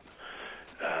forget that.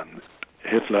 And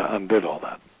Hitler undid all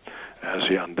that, as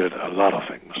he undid a lot of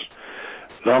things.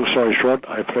 Long story short,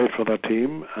 I played for that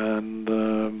team, and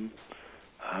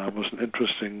it was an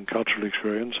interesting cultural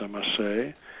experience, I must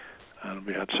say. And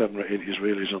we had 7 or 8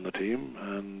 Israelis on the team,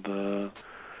 and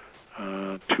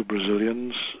 2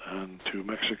 Brazilians, and 2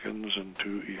 Mexicans, and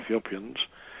 2 Ethiopians,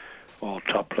 all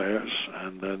top players.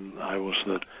 And then I was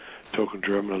the token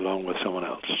German along with someone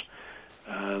else.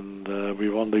 And we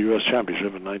won the U.S.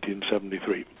 Championship in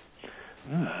 1973.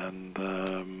 And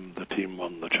the team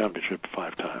won the championship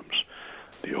 5 times.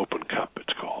 The Open Cup,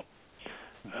 it's called,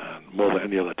 and more than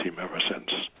any other team ever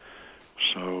since.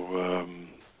 So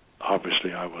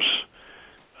obviously, I was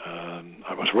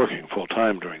working full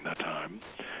time during that time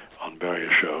on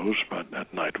various shows, but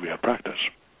at night we had practice.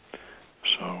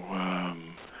 So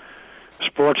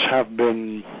sports have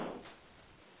been,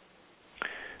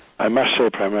 I must say,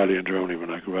 primarily in Germany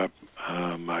when I grew up.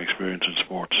 My experience in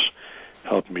sports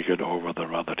helped me get over the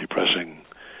rather depressing.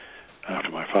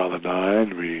 After my father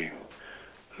died, we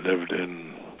lived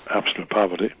in absolute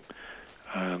poverty,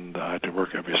 and I had to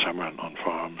work every summer on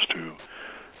farms to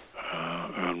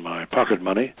earn my pocket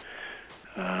money.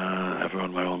 I've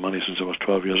earned my own money since I was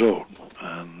 12 years old,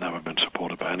 and never been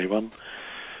supported by anyone.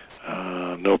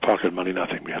 No pocket money,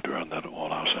 nothing. We had to earn that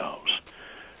all ourselves.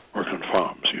 Work on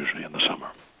farms, usually in the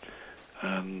summer.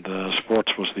 And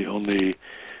sports was the only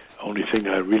thing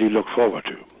I really looked forward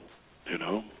to,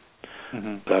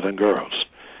 that and girls.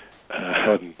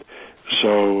 And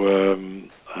so,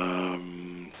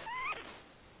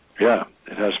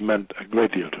 it has meant a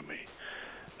great deal to me.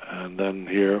 And then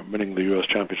here, winning the U.S.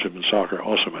 Championship in soccer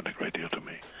also meant a great deal to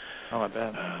me. Oh, I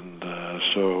bet. And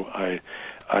so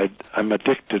I'm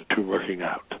addicted to working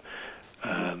out.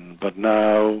 But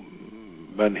now,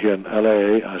 when here in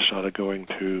L.A., I started going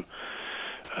to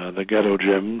the ghetto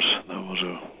gyms. There was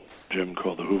a gym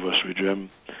called the Hoover Street Gym,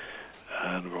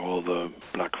 and where all the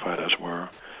black fighters were.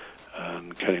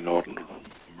 And Kenny Norton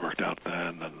worked out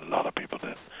then, and a lot of people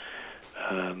did.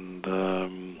 And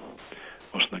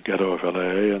was in the ghetto of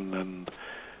L.A., and then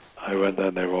I went there,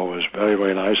 and they were always very,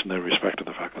 very nice, and they respected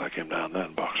the fact that I came down there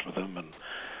and boxed with them. And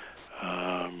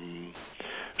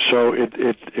so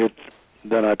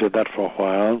then I did that for a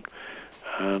while,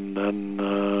 and then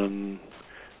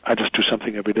I just do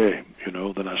something every day,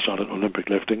 Then I started Olympic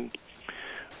lifting,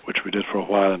 which we did for a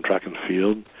while in track and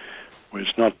field.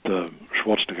 It's not the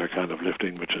Schwarzenegger kind of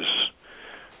lifting, which is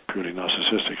purely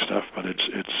narcissistic stuff, but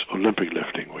it's Olympic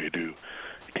lifting, where you do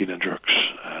clean and jerks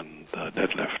and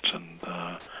deadlifts and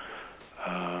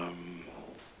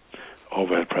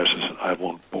overhead presses. I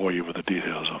won't bore you with the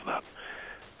details of that.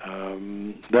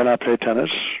 Then I played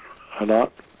tennis a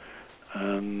lot,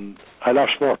 and I love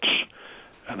sports.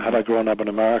 And had I grown up in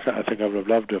America, I think I would have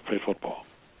loved to have played football.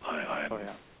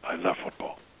 I love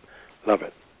football, love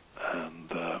it,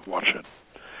 and watch it,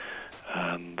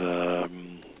 and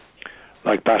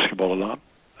like basketball a lot.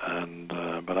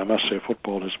 But I must say,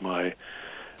 football is my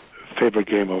favorite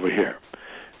game over here.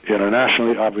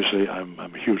 Internationally, obviously, I'm a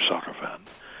huge soccer fan,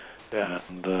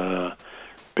 and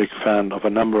big fan of a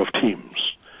number of teams.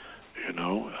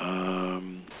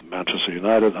 Manchester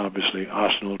United, obviously,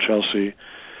 Arsenal, Chelsea,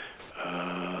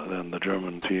 then the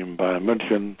German team Bayern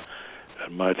München,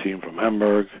 and my team from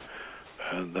Hamburg,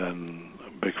 and then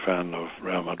a big fan of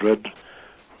Real Madrid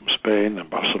from Spain and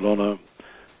Barcelona,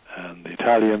 and the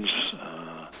Italians,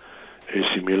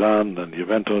 AC Milan and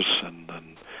Juventus, and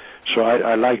so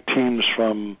I like teams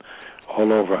from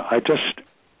all over. I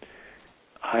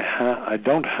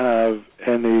don't have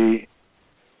any.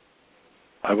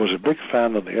 I was a big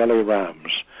fan of the LA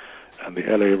Rams and the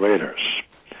LA Raiders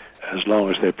as long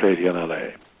as they played here in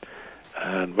LA.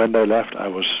 And when they left, I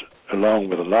was, along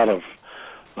with a lot of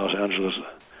Los Angeles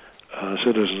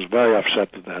citizens, very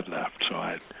upset that they had left. So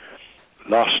I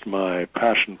lost my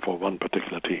passion for one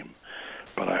particular team.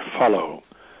 But I follow,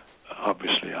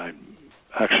 obviously, I'm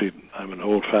an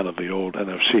old fan of the old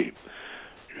NFC,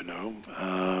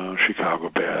 Chicago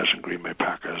Bears and Green Bay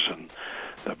Packers and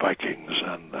the Vikings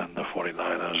and the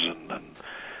 49ers and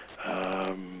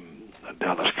the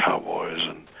Dallas Cowboys,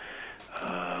 and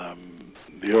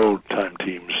the old-time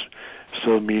teams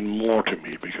still mean more to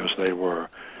me because they were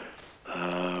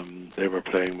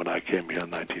playing when I came here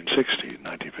in 1959,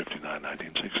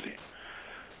 1960.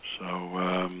 So,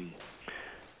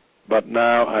 but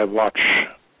now I watch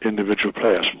individual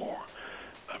players more.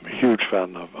 I'm a huge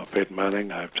fan of Peyton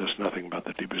Manning. I have just nothing but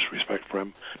the deepest respect for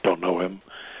him. Don't know him.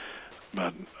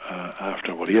 But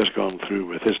after what he has gone through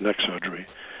with his neck surgery,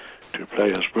 to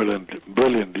play as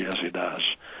brilliantly as he does,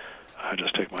 I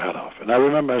just take my hat off. And I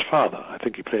remember his father. I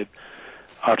think he played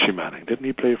Archie Manning. Didn't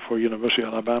he play for University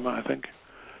of Alabama, I think?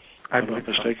 I'm not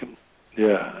mistaken. So.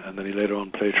 Yeah, and then he later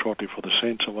on played shortly for the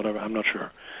Saints or whatever. I'm not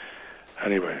sure.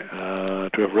 Anyway,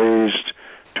 to have raised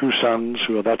two sons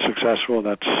who are that successful,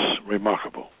 that's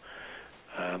remarkable.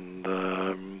 And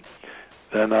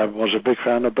then I was a big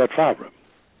fan of Brett Favre.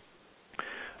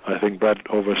 I think Brett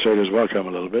overstayed his welcome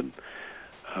a little bit.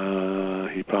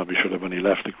 He probably should have, when he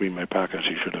left the Green Bay Packers,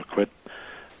 he should have quit.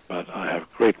 But I have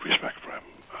great respect for him.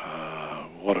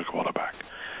 What a quarterback.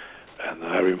 And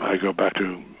I go back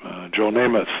to Joe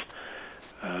Namath,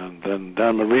 and then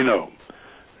Dan Marino.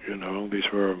 These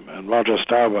were, and Roger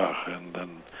Staubach, and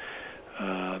then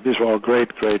these were all great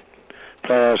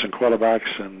players and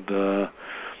quarterbacks. And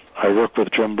I worked with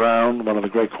Jim Brown, one of the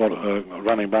great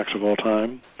running backs of all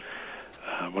time,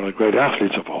 one of the great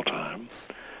athletes of all time,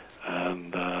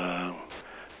 and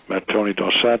met Tony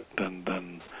Dorsett, and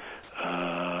then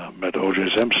met O.J.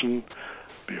 Simpson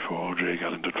before O.J.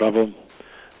 got into trouble.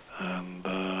 And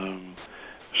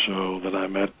so then I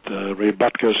met Ray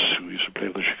Butkus, who used to play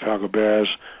with the Chicago Bears.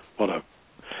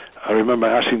 I remember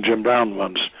asking Jim Brown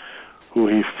once who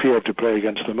he feared to play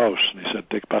against the most, and he said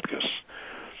Dick Butkus.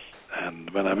 And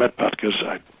when I met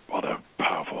Butkus, what a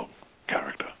powerful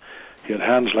character. He had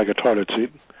hands like a toilet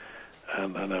seat,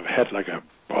 and a head like a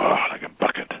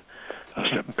bucket.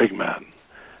 Just a big man,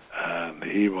 and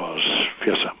he was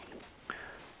fearsome.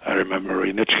 I remember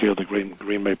Ray Nitschke of the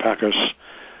Green Bay Packers,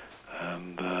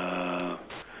 and the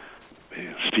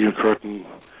Steel Curtain,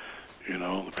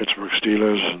 the Pittsburgh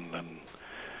Steelers, and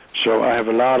so I have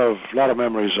a lot of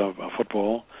memories of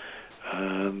football,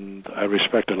 and I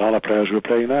respect a lot of players who are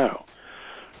playing now.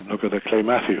 Look at the Clay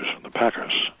Matthews from the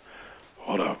Packers.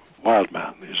 What a wild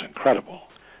man. He's incredible.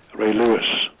 Ray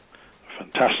Lewis,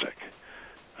 fantastic.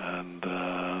 And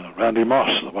Randy Moss,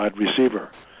 the wide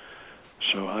receiver.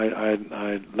 So I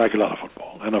like a lot of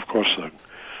football. And, of course,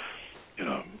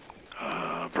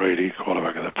 Brady,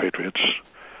 quarterback of the Patriots.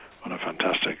 What a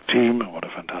fantastic team. What a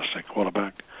fantastic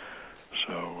quarterback.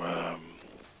 So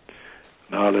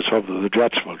now let's hope that the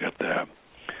Jets will get their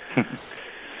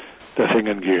thing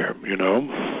in gear,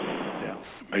 Yeah.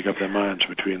 Make up their minds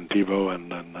between Tebow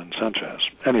and Sanchez.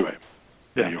 Anyway,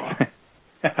 there you are.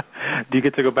 Do you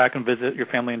get to go back and visit your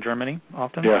family in Germany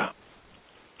often? Yeah.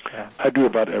 I do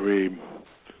about every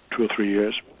 2 or 3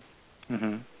 years.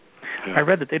 Mm-hmm. Yeah. I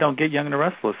read that they don't get Young and the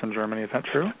Restless in Germany. Is that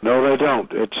true? No, they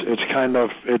don't. It's kind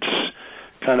of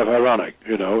ironic.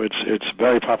 It's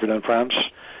very popular in France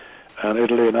and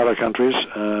Italy and other countries,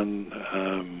 and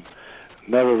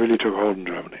never really took hold in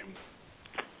Germany.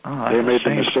 Oh, they made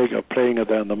the mistake of playing it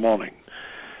there in the morning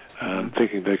and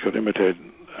thinking they could imitate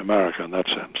America in that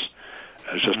sense.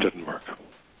 It just didn't work.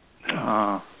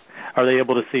 Are they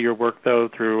able to see your work, though,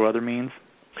 through other means?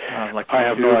 Like I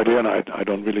have no idea, and I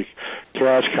don't really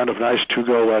care. It's kind of nice to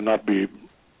go there and not be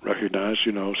recognized.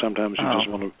 Sometimes you just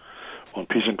want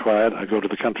peace and quiet. I go to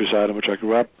the countryside in which I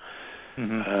grew up,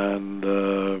 and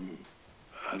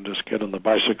just get on the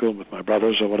bicycle with my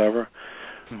brothers or whatever,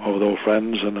 or with old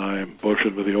friends, and I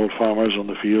bullshit with the old farmers on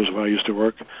the fields where I used to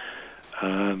work.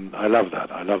 And I love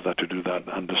that. I love that, to do that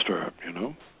undisturbed,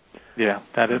 Yeah,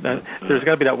 there's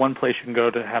got to be that one place you can go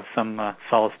to have some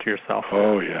solace to yourself.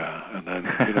 Oh, yeah. And then,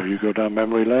 you go down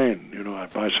memory lane.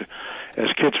 As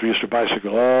kids, we used to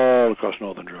bicycle all across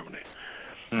northern Germany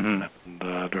and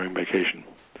during vacation.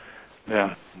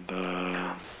 Yeah.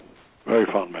 And very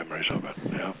fond memories of it,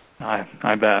 yeah.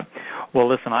 I bet. Well,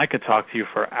 listen, I could talk to you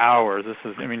for hours.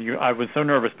 I was so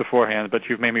nervous beforehand, but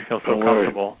you've made me feel so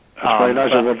comfortable. It's very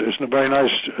nice. It's very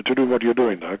nice to do what you're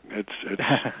doing, Doug. It's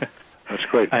that's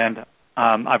great. And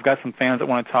I've got some fans that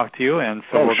want to talk to you, and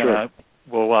so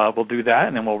we'll do that,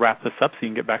 and then we'll wrap this up so you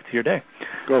can get back to your day.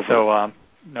 Go for it.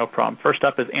 No problem. First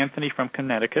up is Anthony from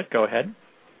Connecticut. Go ahead.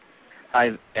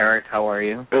 Hi, Eric. How are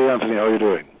you? Hey, Anthony. How are you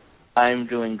doing? I'm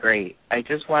doing great. I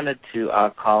just wanted to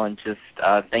call and just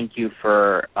thank you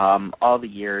for all the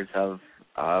years of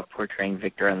portraying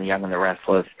Victor and the Young and the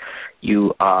Restless.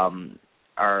 You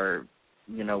are,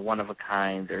 one of a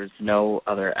kind. There's no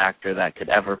other actor that could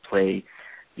ever play,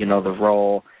 the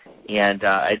role. And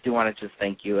I do want to just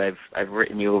thank you. I've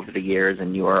written you over the years,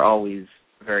 and you are always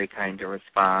very kind to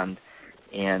respond,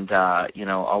 and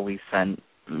always send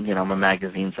my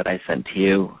magazines that I sent to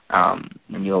you,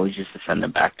 and you always used to send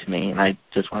them back to me, and I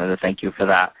just wanted to thank you for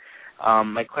that.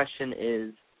 My question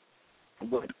is,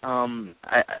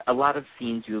 a lot of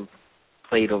scenes you've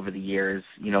played over the years,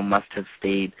 must have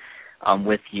stayed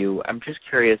with you. I'm just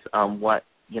curious what,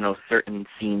 certain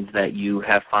scenes that you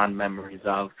have fond memories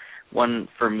of. One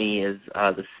for me is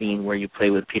the scene where you play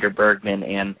with Peter Bergman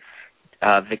and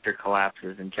Victor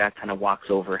collapses and Jack kind of walks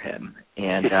over him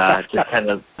and just kind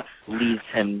of leaves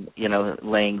him,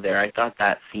 laying there. I thought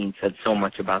that scene said so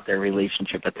much about their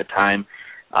relationship at the time.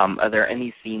 Are there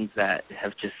any scenes that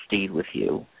have just stayed with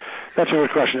you? That's a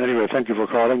good question. Anyway, thank you for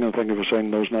calling and thank you for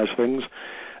saying those nice things.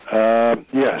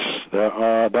 Yes, there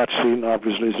are. That scene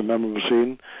obviously is a memorable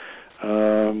scene.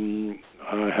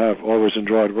 I have always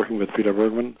enjoyed working with Peter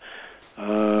Bergman.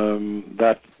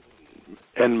 That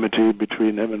enmity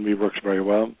between him and me works very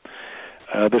well.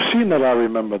 The scene that I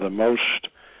remember the most,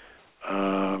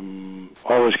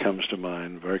 always comes to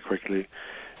mind very quickly,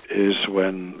 is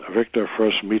when Victor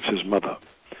first meets his mother.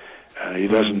 He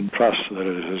doesn't trust that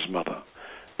it is his mother,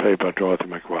 played by Dorothy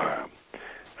McGuire,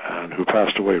 and who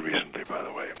passed away recently, by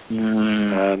the way.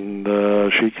 And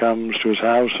she comes to his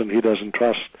house, and he doesn't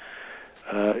trust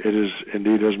it is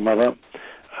indeed his mother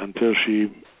until she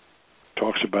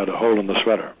talks about a hole in the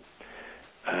sweater.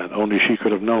 And only she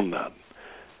could have known that.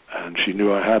 And she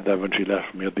knew I had that when she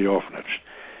left me at the orphanage.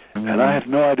 And I had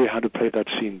no idea how to play that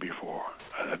scene before.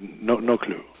 I had no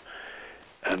clue.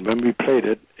 And when we played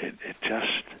it, it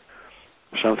just,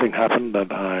 something happened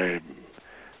that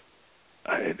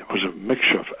it was a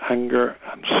mixture of anger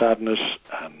and sadness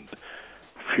and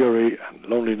fury and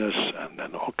loneliness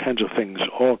and all kinds of things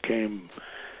all came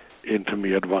into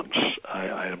me at once.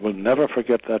 I will never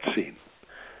forget that scene.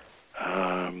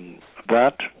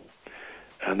 That,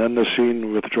 and then the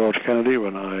scene with George Kennedy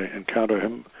when I encounter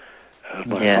him as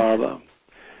my father.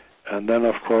 And then,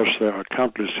 of course, there are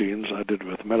countless scenes I did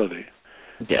with Melody.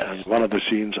 Yes. And one of the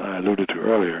scenes I alluded to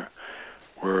earlier,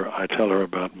 where I tell her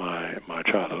about my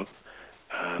childhood.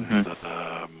 And,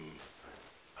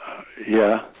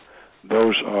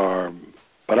 those are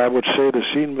But I would say the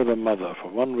scene with the mother, for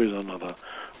one reason or another,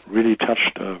 really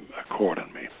touched a chord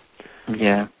in me.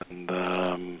 Yeah. And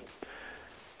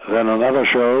then on other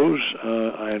shows,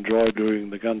 I enjoyed doing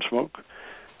the Gunsmoke.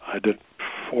 I did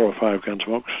 4 or 5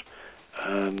 Gunsmokes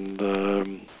and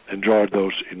enjoyed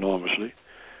those enormously.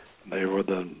 They were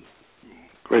the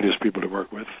greatest people to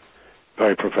work with,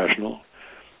 very professional.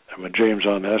 And when James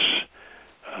Arness,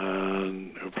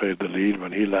 who played the lead,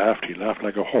 when he laughed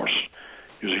like a horse.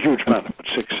 He was a huge man, about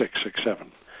 6'6",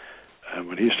 6'7". And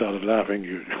when he started laughing,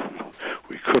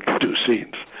 we couldn't do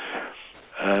scenes.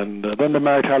 And then the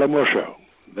Mary Tyler Moore Show.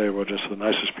 They were just the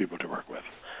nicest people to work with.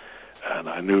 And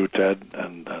I knew Ted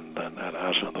and Ed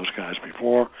Asner and those guys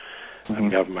before,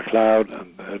 and Gavin MacLeod,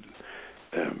 and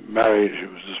Mary, she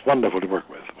was just wonderful to work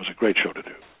with. It was a great show to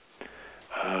do.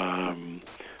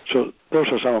 So those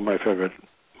are some of my favorite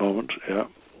moments, yeah.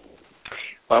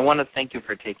 Well, I want to thank you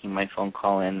for taking my phone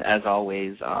call, and as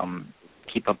always,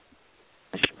 keep up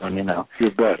the show, you know. You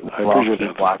bet. I appreciate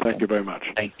it. Thank you very much.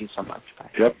 Thank you so much.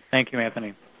 Bye. Yep. Thank you,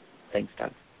 Anthony. Thanks,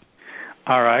 Doug.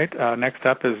 All right. Next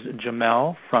up is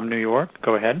Jamel from New York.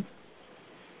 Go ahead.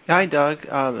 Hi, Doug.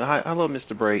 Hello,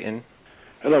 Mr. Braeden.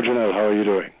 Hello, Janelle. How are you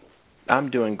doing? I'm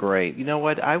doing great. You know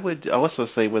what? I would also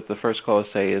say what the first caller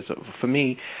say is, for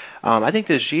me, I think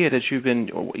this year that you've been,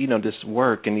 this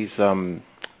work and these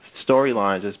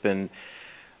storylines has been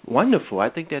wonderful. I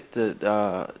think that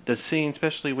the scene,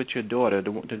 especially with your daughter,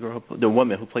 the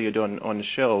woman who played your daughter on the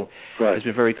show, right, has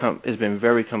been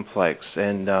very complex.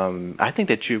 And I think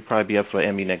that you'll probably be up for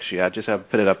Emmy next year. I just have to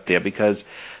put it up there because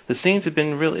the scenes have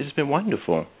been it's been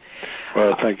wonderful.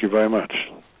 Well, thank you very much.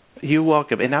 You're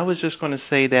welcome. And I was just going to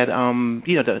say that,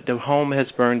 the home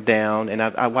has burned down, and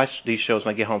I watch these shows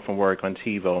when I get home from work on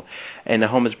TiVo, and the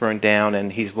home has burned down,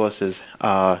 and he's lost his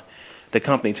the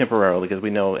company temporarily because we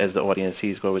know as the audience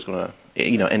he's always going to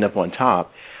end up on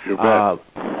top. You bet.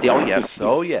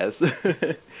 Oh yes.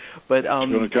 But he's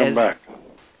going to come back.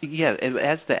 Yeah,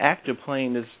 as the actor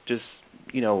playing this just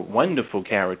wonderful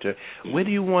character, where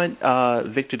do you want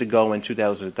Victor to go in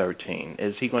 2013?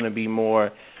 Is he going to be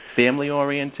more family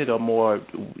oriented or more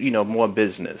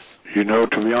business? To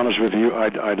be honest with you,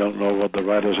 I don't know what the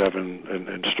writers have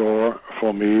in store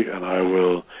for me, and I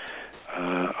will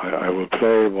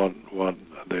play what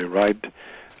they write.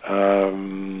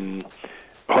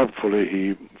 Hopefully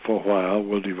he for a while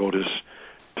will devote his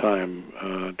time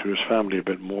to his family a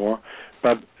bit more.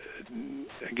 But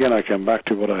again, I come back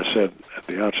to what I said at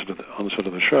the onset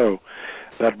of the show,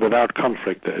 that without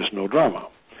conflict there is no drama.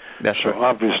 That's so right.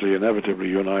 Obviously, inevitably,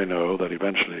 you and I know that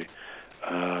eventually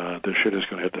the shit is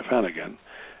going to hit the fan again,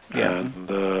 and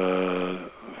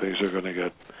things are going to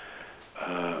get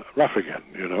rough again,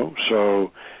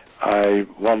 So I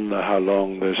wonder how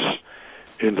long this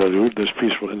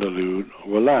peaceful interlude,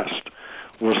 will last.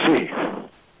 We'll see.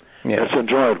 Yeah. Let's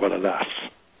enjoy it while it lasts.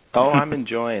 Oh, I'm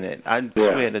enjoying it. I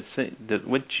swear that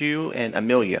with you and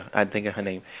Amelia, I think of her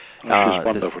name. She's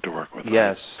wonderful to work with.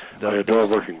 Yes. I adore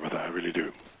working with her. I really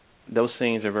do. Those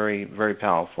scenes are very, very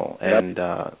powerful, and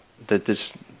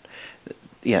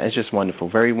it's just wonderful,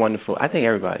 very wonderful. I think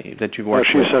everybody that you've worked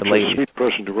with, she's such a sweet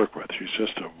person to work with. She's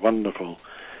just a wonderful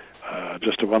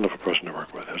person to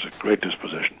work with. Has a great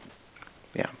disposition.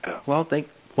 Yeah. Well, thank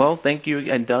you,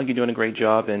 and Doug, you're doing a great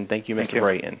job, and thank you, Mr.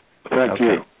 Braeden. Thank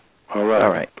you. All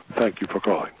right. Thank you for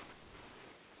calling.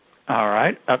 All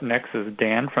right. Up next is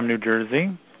Dan from New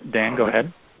Jersey. Dan, go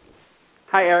ahead.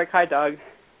 Hi, Eric. Hi, Doug.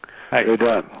 Hi. Hey,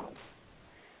 Dan.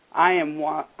 I am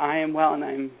well, and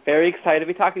I'm very excited to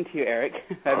be talking to you, Eric.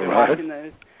 I've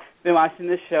been watching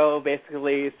this show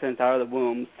basically since out of the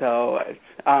womb, so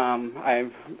I'm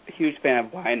a huge fan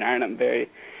of Y&amp, and I'm a very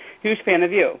huge fan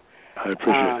of you. I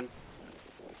appreciate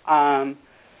it.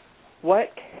 What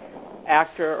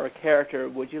actor or character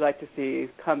would you like to see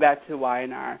come back to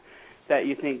Y&amp that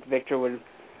you think it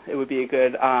would be a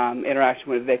good interaction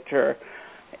with Victor,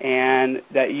 and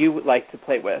that you would like to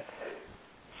play with?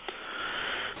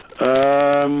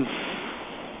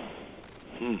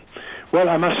 Well,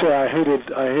 I must say I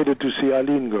hated to see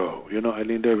Eileen go.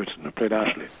 Eileen Davidson, who played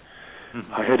Ashley.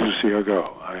 Mm-hmm. I hated to see her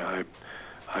go. I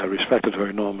respected her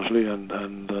enormously, and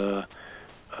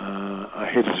I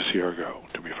hated to see her go,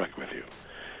 to be frank with you.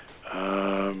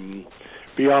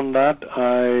 Beyond that,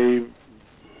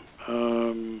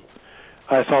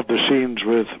 I thought the scenes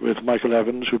with Michael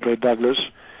Evans, who played Douglas,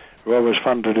 were always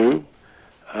fun to do.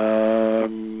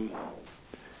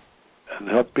 And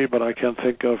help me, but I can't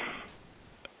think of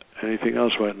anything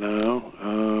else right now.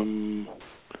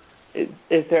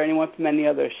 Is there anyone from any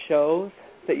other shows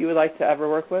that you would like to ever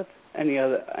work with? Any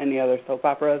other soap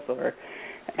operas or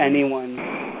anyone?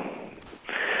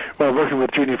 Well, working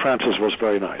with Jeannie Francis was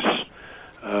very nice.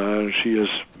 She is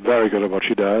very good at what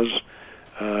she does,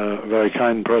 a very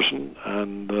kind person,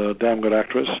 and a damn good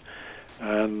actress.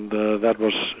 And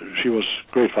she was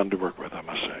great fun to work with, I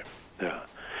must say. Yeah.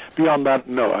 Beyond that,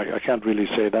 no, I can't really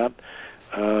say that.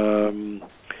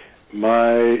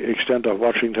 My extent of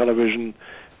watching television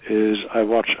is I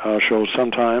watch our shows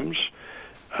sometimes,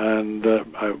 and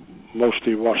I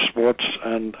mostly watch sports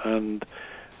and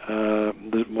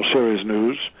the more serious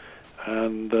news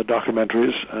and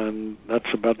documentaries, and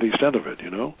that's about the extent of it, you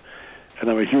know. And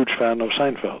I'm a huge fan of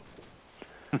Seinfeld.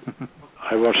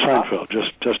 I watch Seinfeld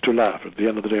just to laugh. At the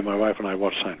end of the day, my wife and I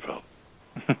watch Seinfeld.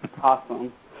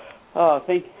 Awesome. Oh,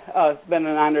 it's been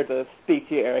an honor to speak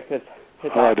to you, Eric.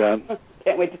 All right, Dan.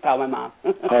 Can't wait to tell my mom.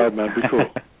 All right, man. Be cool.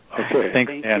 Okay.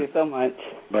 Thanks, Thank Dan. you so much.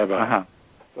 Bye-bye. Uh-huh.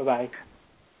 Bye-bye.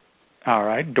 All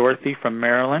right. Dorothy from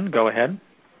Maryland, go ahead.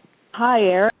 Hi,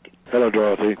 Eric. Hello,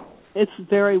 Dorothy. It's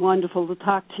very wonderful to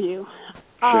talk to you.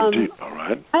 Same to you. All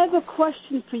right. I have a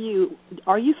question for you.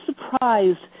 Are you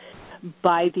surprised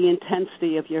by the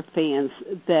intensity of your fans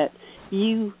that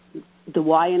you, the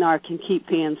Y&R, can keep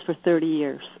fans for 30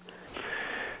 years?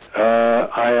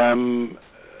 I am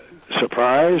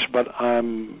surprised, but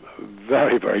I'm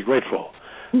very, very grateful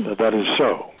that is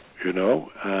so, you know,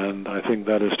 and I think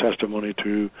that is testimony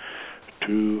to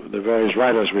the various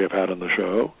writers we have had on the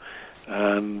show,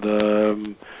 and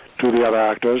to the other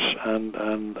actors and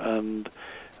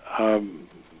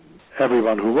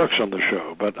everyone who works on the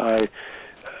show. But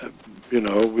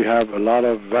we have a lot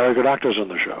of very good actors on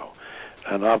the show,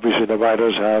 and obviously the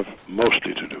writers have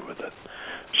mostly to do with it.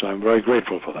 So I'm very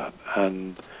grateful for that.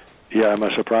 And yeah, am I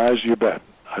surprised? You bet.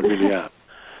 I really am.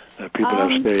 That people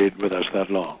have stayed with us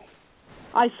that long.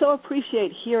 I so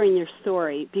appreciate hearing your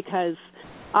story because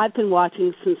I've been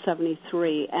watching since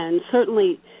 '73, and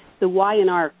certainly the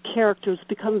Y&R characters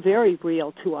become very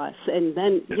real to us. And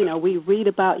then, we read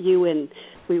about you and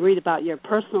we read about your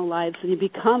personal lives, and you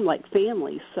become like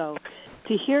family. So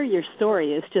to hear your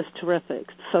story is just terrific.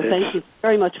 So thank you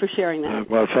very much for sharing that.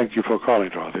 Well, thank you for calling,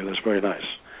 Dorothy. That's very nice.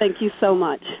 Thank you so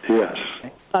much. Yes.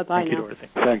 Bye-bye Thank you, now. Dorothy.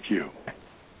 Thank you.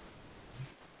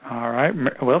 All right.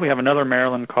 Well, we have another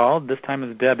Maryland call. This time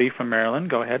is Debbie from Maryland.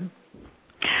 Go ahead.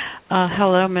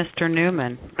 Hello, Mr.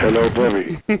 Newman. Hello,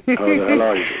 Debbie. How the hell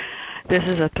are you? This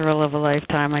is a thrill of a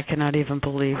lifetime. I cannot even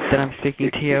believe that I'm speaking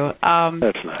to you.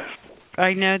 That's nice.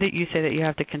 I know that you say that you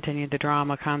have to continue the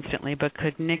drama constantly, but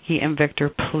could Nikki and Victor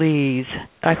please?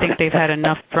 I think they've had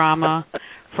enough drama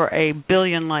for a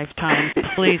billion lifetimes.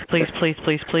 Please, please, please,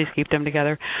 please, please keep them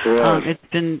together. Yes.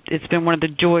 It's been one of the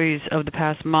joys of the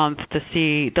past month to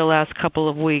see the last couple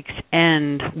of weeks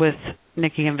end with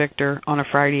Nikki and Victor on a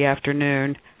Friday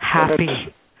afternoon. Happy.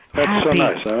 That's happy, so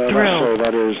nice. I thrilled.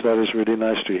 must say that is really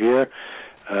nice to hear,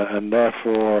 and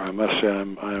therefore I must say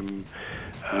I'm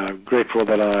grateful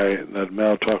that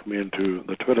Mel talked me into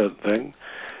the Twitter thing,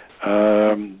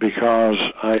 because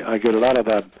I get a lot of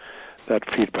that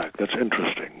feedback. That's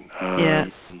interesting. Yeah.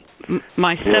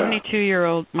 My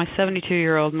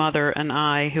 72-year-old mother and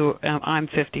I, who I'm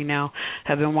 50 now,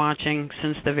 have been watching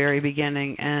since the very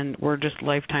beginning, and we're just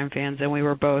lifetime fans. And we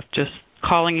were both just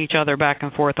calling each other back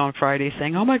and forth on Friday,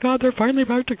 saying, "Oh my God, they're finally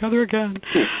back together again."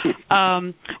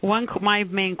 My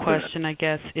main question, I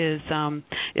guess, is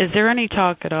there any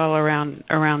talk at all around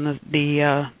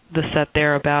the set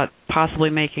there about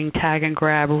possibly making Tag and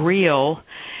Grab real?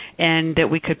 And that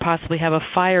we could possibly have a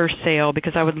fire sale,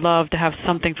 because I would love to have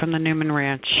something from the Newman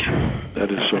Ranch.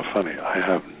 That is so funny. I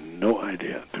have no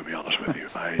idea, to be honest with you.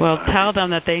 Tell them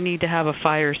that they need to have a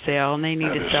fire sale, and they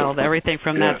need to sell everything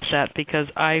from that set, because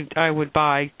I would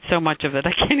buy so much of it.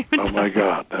 I can't even. Oh my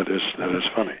God, that is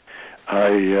funny.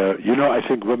 I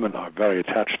think women are very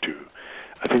attached to.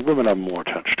 I think women are more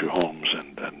attached to homes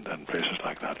and places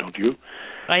like that, don't you?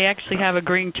 I actually have a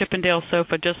green Chippendale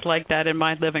sofa just like that in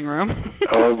my living room.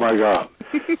 Oh, my God.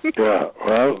 Yeah,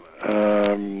 well,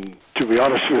 to be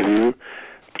honest with you,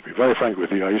 to be very frank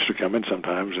with you, I used to come in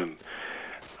sometimes and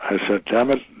I said, damn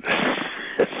it,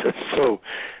 it's so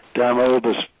damn old,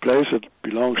 this place. It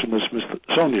belongs in the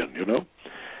Smithsonian, you know.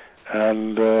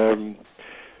 And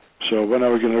so when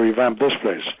are we going to revamp this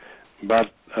place?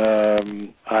 But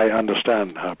I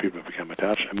understand how people become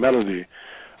attached, and Melody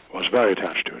was very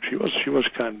attached to it. She was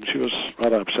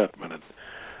rather upset when it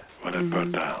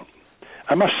burned down.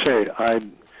 I must say, I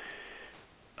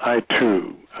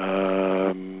too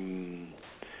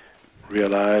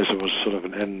realized it was sort of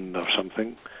an end of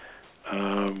something.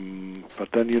 But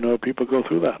then people go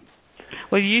through that,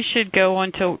 Well, you should go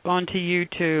onto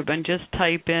YouTube and just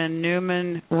type in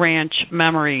Newman Ranch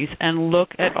Memories and look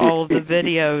at all of the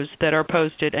videos that are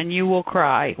posted, and you will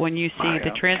cry when you see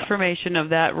the transformation of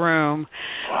that room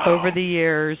over the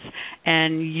years,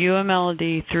 and you and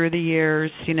Melody through the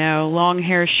years. You know, long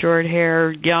hair, short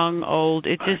hair, young, old.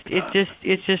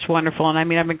 It's just wonderful. And I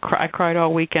mean, I cried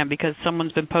all weekend because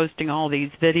someone's been posting all these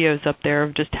videos up there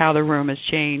of just how the room has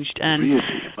changed,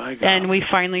 and we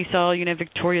finally saw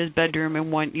Victoria's bedroom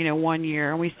in one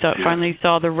year, and we finally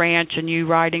saw the ranch and you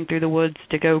riding through the woods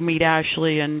to go meet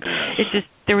Ashley, and it just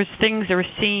there were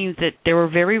scenes that they were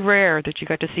very rare that you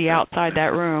got to see outside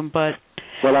that room. But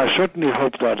well, I certainly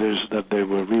hope that they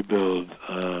will rebuild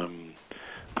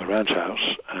the ranch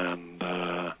house, and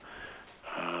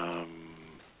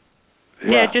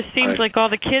it just seems like all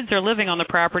the kids are living on the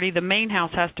property. The main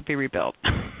house has to be rebuilt.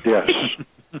 Yes,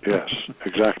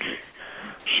 exactly.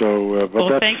 So,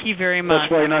 but thank you very much.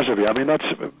 That's very nice of you. I mean, that's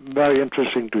very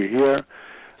interesting to hear,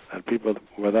 and people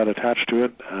were that attached to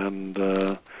it, and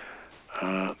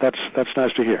that's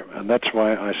nice to hear. And that's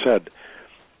why I said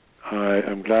I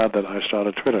am glad that I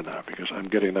started Twitter now, because I'm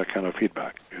getting that kind of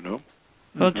feedback.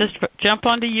 Well, just jump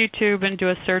onto YouTube and do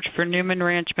a search for Newman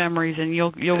Ranch Memories, and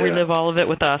you'll relive all of it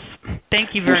with us.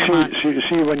 Thank you very much. You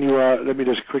see, when you are, let me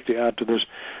just quickly add to this,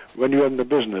 when you're in the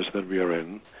business that we are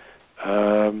in,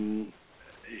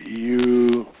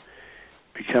 you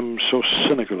become so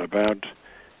cynical about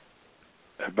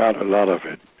a lot of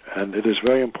it, and it is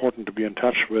very important to be in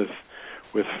touch with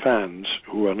fans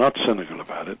who are not cynical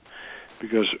about it,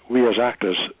 because we as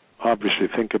actors obviously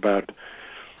think about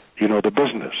the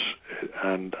business,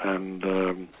 and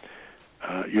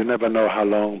you never know how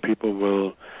long people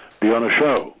will be on a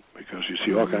show, because you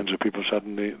see all kinds of people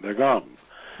suddenly they're gone,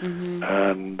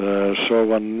 and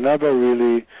so I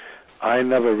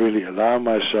never really allow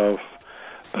myself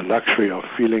the luxury of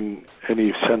feeling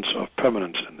any sense of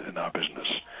permanence in our business.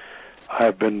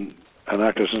 I've been an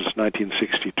actor since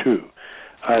 1962.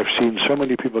 I've seen so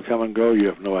many people come and go, you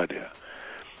have no idea.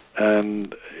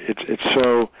 And it's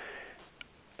so,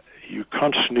 you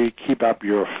constantly keep up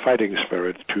your fighting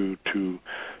spirit to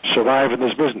survive in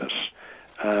this business.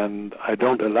 And I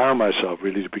don't allow myself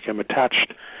really to become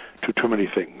attached to too many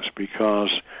things, because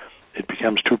it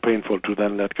becomes too painful to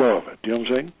then let go of it. Do you know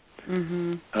what I'm saying?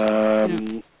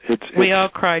 We all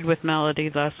cried with Melody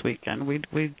last weekend.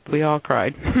 We all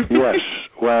cried. Yes,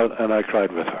 well, and I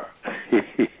cried with her.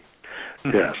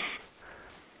 Yes.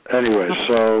 Anyway,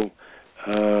 so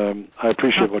I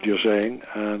appreciate what you're saying,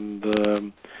 and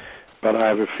but I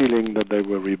have a feeling that they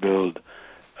will rebuild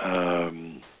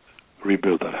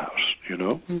that house.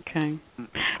 Okay. All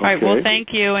right. Well,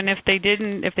 thank you. And if they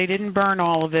didn't burn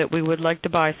all of it, we would like to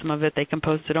buy some of it. They can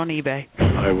post it on eBay.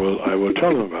 I will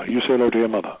tell them about it. You say hello to your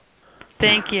mother.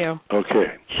 Thank you.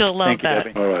 Okay. She'll love that.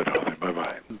 Debbie. All right, Holly.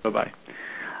 Bye-bye. Bye-bye.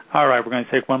 All right, we're going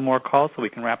to take one more call so we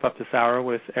can wrap up this hour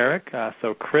with Eric.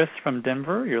 So Chris from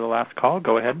Denver, you're the last call.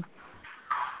 Go ahead.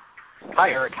 Hi,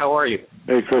 Eric. How are you?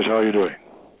 Hey, Chris. How are you doing?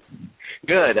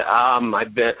 Good. I'm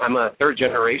a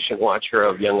third-generation watcher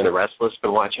of Young and the Restless.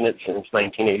 Been watching it since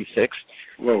 1986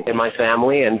 in my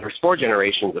family, and there's 4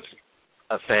 generations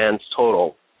of fans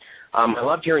total. I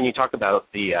loved hearing you talk about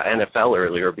the NFL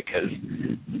earlier, because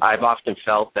I've often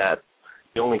felt that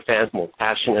the only fans more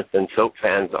passionate than soap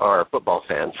fans are football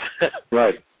fans.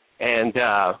 Right. And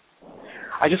I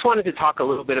just wanted to talk a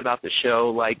little bit about the show.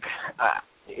 Like,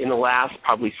 in the last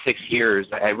probably 6 years,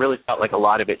 I really felt like a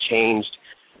lot of it changed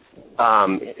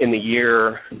in the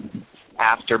year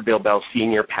after Bill Bell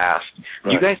Sr. passed.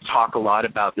 Right. You guys talk a lot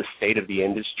about the state of the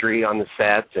industry on the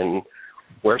set and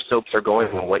where soaps are going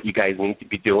and what you guys need to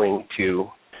be doing to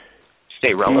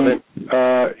stay relevant.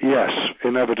 Yes,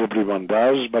 inevitably one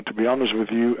does. But to be honest with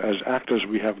you, as actors,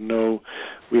 we have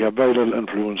very little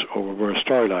influence over where a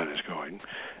storyline is going.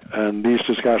 And these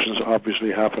discussions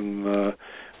obviously happen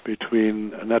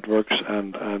between networks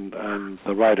and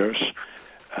the writers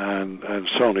and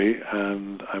Sony,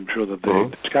 and I'm sure that they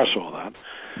discuss all that.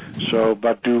 So,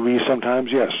 but do we sometimes?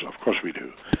 Yes, of course we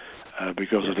do,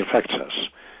 because it affects us.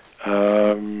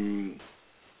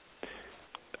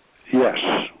 Yes,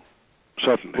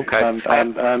 certainly,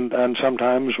 and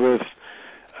sometimes with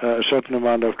a certain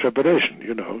amount of trepidation.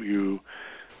 You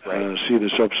see the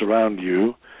soaps around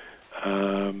you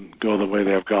go the way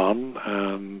they have gone,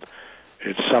 and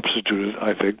it's substituted,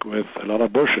 I think, with a lot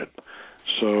of bullshit.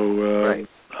 So,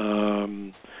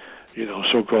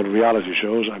 so-called reality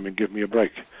shows, give me a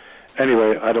break.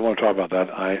 Anyway, I don't want to talk about that.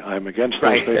 I'm against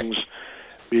those things.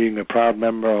 Being a proud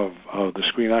member of the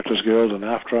Screen Actors Guild and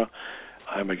AFTRA,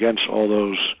 I'm against all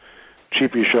those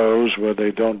cheapy shows where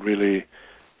they don't really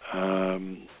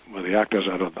Well, the actors,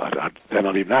 they're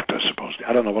not even actors, supposedly.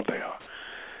 I don't know what they are.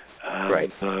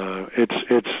 Right.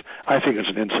 I think it's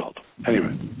an insult.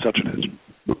 Anyway, such it is.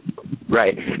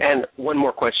 Right. And one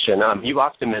more question. You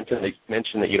often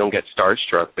mention that you don't get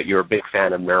starstruck, but you're a big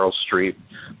fan of Meryl Streep.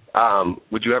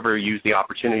 Would you ever use the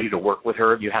opportunity to work with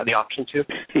her if you had the option to?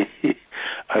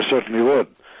 I certainly would.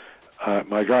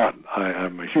 My God,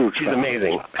 I'm a huge fan. She's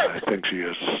amazing. I think she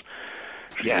is.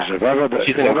 Yeah. If ever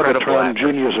She's an incredible term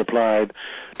actress. genius applied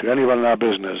to anyone in our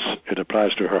business, it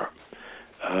applies to her.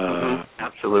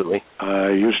 Absolutely. I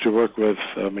used to work with,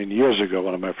 years ago,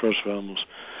 one of my first films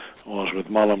was with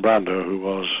Marlon Brando, who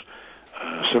was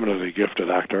a similarly gifted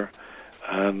actor.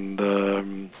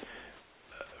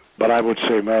 But I would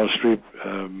say Meryl Streep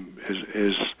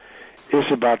is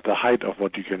about the height of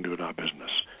what you can do in our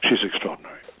business. She's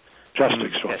extraordinary. Just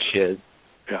extraordinary. Yes, she is.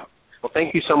 Yeah. Well,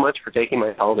 thank you so much for taking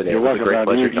my call today. You're welcome, man.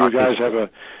 You guys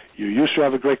you used to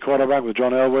have a great quarterback with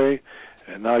John Elway,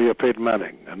 and now you're Peyton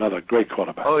Manning, another great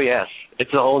quarterback. Oh, yes.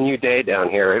 It's a whole new day down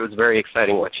here. It was very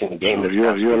exciting watching the game this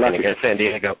past weekend against San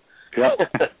Diego. Yep.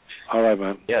 All right,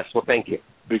 man. Yes, well, thank you.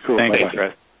 Be cool. Thank you,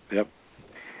 Bye-bye. Chris.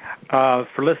 Yep.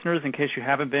 For listeners, in case you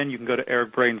haven't been, you can go to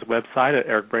Eric Braeden's website at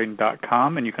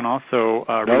ericbraeden.com, and you can also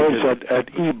No, it's at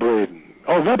eBraeden.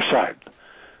 Oh, website.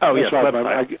 Oh, yes, right,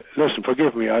 website. Listen,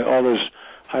 forgive me, all this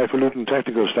highfalutin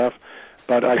technical stuff,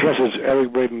 but I guess it's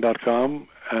ericbraeden.com.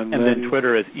 And then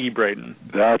Twitter is eBraeden.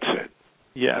 That's it.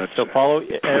 Yeah, so follow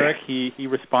Eric. He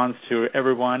responds to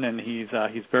everyone, and he's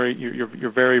very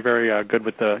you're very very good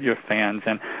with your fans.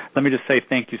 And let me just say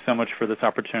thank you so much for this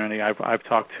opportunity. I've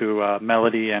talked to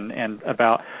Melody and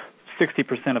about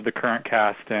 60% of the current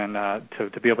cast, and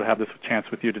to be able to have this chance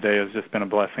with you today has just been a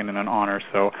blessing and an honor.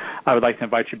 So I would like to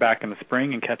invite you back in the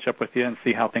spring and catch up with you and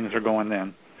see how things are going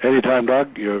then. Anytime,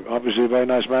 Doug. You're obviously a very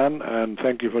nice man, and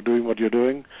thank you for doing what you're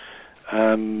doing.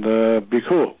 And be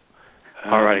cool.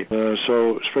 All right.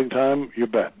 So springtime, you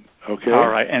bet. Okay. All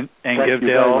right, and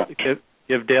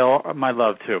give Dale my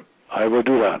love too. I will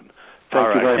do that.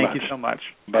 Thank you very much. Thank you so much.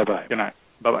 Bye-bye. Good night.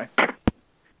 Bye-bye.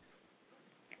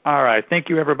 All right. Thank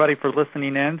you, everybody, for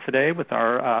listening in today with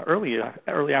our early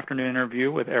afternoon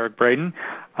interview with Eric Braeden.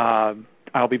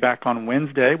 I'll be back on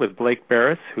Wednesday with Blake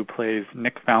Barris, who plays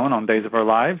Nick Fallon on Days of Our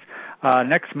Lives.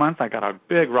 Next month, I got a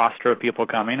big roster of people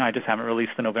coming. I just haven't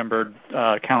released the November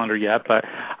calendar yet, but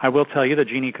I will tell you that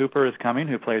Jeannie Cooper is coming,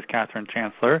 who plays Katherine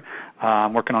Chancellor.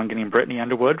 I'm working on getting Brittany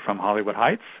Underwood from Hollywood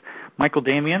Heights. Michael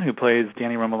Damian, who plays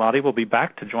Danny Romolotti, will be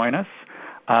back to join us.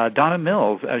 Donna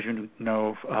Mills, as you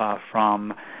know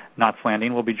from Knots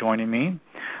Landing, will be joining me.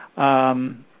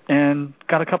 And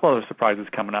got a couple other surprises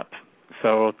coming up.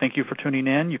 So thank you for tuning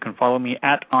in. You can follow me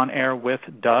at On Air with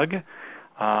Doug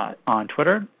on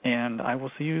Twitter, and I will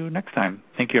see you next time.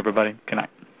 Thank you, everybody. Good night.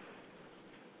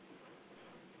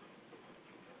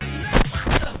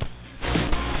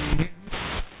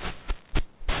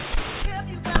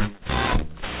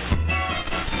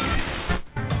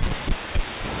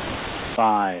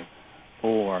 Five,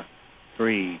 4,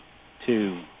 3,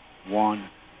 2, 1,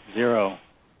 0.